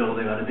in this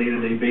building on a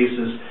day-to-day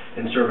basis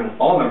and serving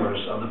all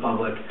members of the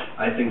public,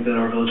 I think that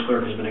our village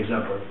clerk has been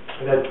exemplary.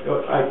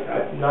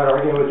 I'm not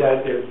arguing with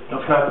that. It's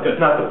not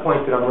the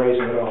point that I'm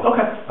raising at all.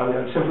 Okay.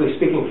 I'm simply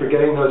speaking for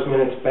getting those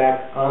minutes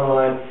back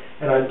online,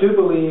 and I do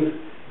believe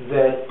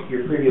that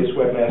your previous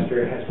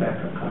webmaster has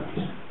backup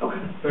copies.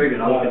 Okay, very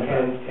good. I'll look into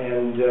that.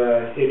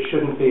 And it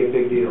shouldn't be a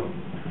big deal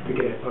to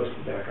get it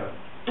posted back up.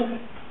 Okay.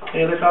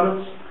 Any other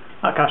comments?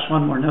 Gosh,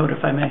 one more note, if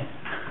I may.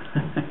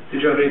 Did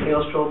you have anything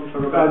else, Joel,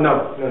 before we go?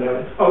 No.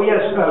 Oh, yes,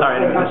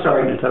 I'm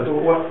sorry.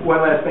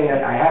 One last thing,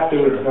 I have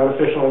to, it's not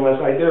official unless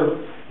I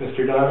do.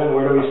 Mr. Donovan,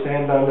 where do we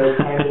stand on the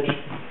signage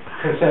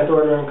consent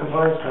order and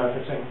compliance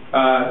conferencing?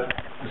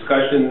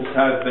 Discussions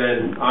have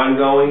been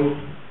ongoing.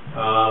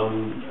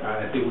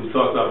 I think we've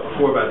talked about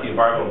before about the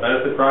environmental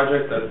benefit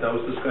project, that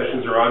those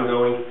discussions are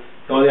ongoing.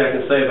 The only thing I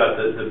can say about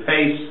the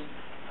pace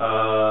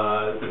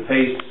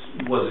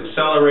was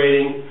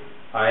accelerating.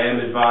 I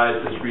am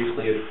advised as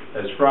recently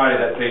as Friday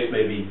that pace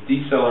may be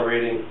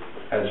decelerating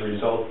as a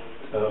result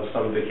of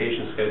some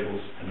vacation schedules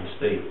in the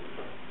state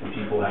and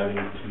people having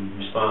to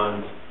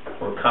respond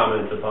or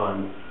comment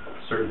upon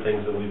certain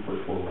things that we put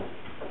forward.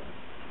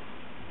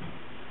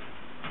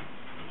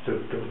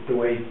 The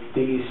way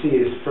DEC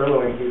is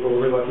furloughing people,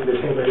 we're lucky there's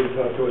anybody to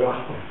talk to at all.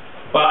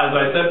 But as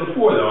I said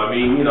before, though, I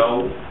mean,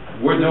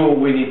 we're doing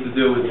what we need to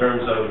do in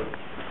terms of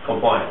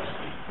compliance.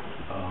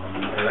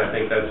 And I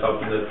think that's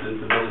something that the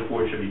village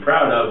board should be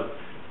proud of,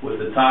 with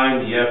the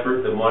time, the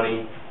effort, the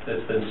money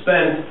that's been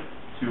spent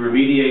to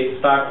remediate the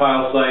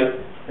stockpile site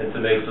and to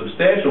make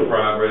substantial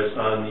progress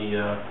on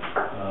the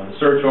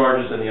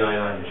surcharges and the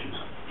I&I issues.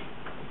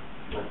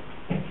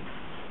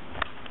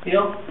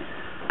 Neil?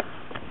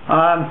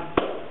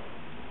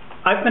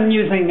 I've been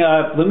using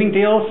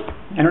Bloomingdale's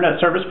internet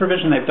service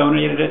provision. They've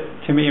donated it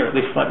to me, or at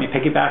least let me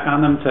piggyback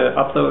on them to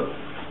upload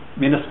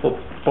municipal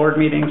board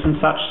meetings and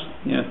such,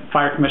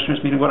 fire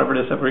commissioners meeting, whatever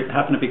it is that we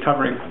happen to be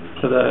covering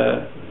to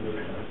the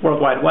World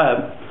Wide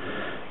Web.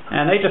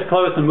 And they just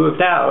closed and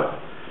moved out.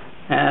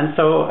 And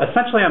so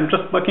essentially I'm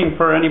just looking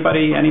for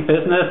anybody, any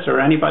business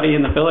or anybody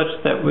in the village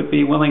that would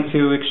be willing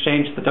to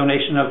exchange the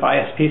donation of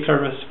ISP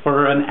service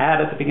for an ad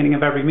at the beginning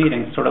of every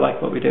meeting, sort of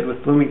like what we did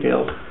with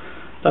Bloomingdale's.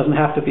 Doesn't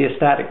have to be a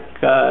static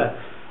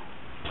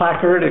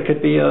placard. It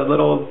could be a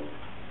little,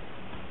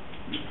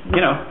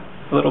 a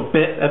little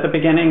bit at the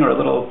beginning, or a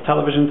little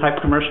television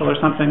type commercial or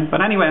something.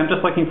 But anyway, I'm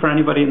just looking for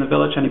anybody in the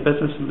village, any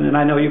business, and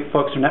I know you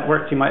folks are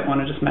networked. You might want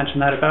to just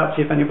mention that about,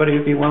 see if anybody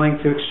would be willing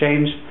to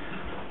exchange,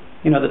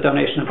 the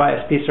donation of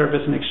ISP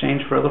service in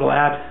exchange for a little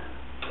ad.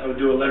 I would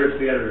do a letter to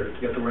the editor to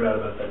get the word out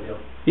about that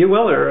deal. You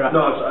will, or?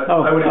 No,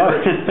 I would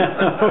encourage you.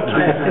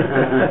 Okay.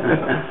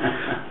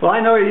 Well,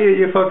 I know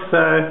you folks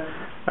are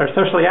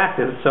socially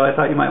active, so I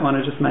thought you might want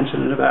to just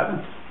mention it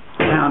about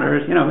town, or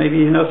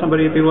maybe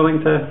somebody would be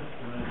willing to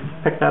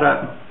pick that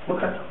up.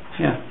 Okay.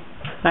 Yeah.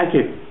 Thank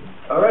you.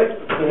 All right.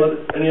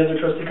 Any other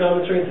trustee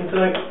comments or anything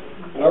tonight?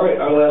 All right.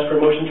 I will ask for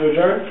a motion to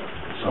adjourn.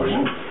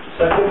 Motion.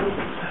 Second.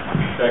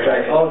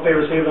 Second. All in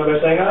favor, signify by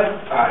saying aye.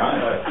 Aye.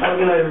 Have a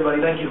good night,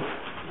 everybody. Thank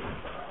you.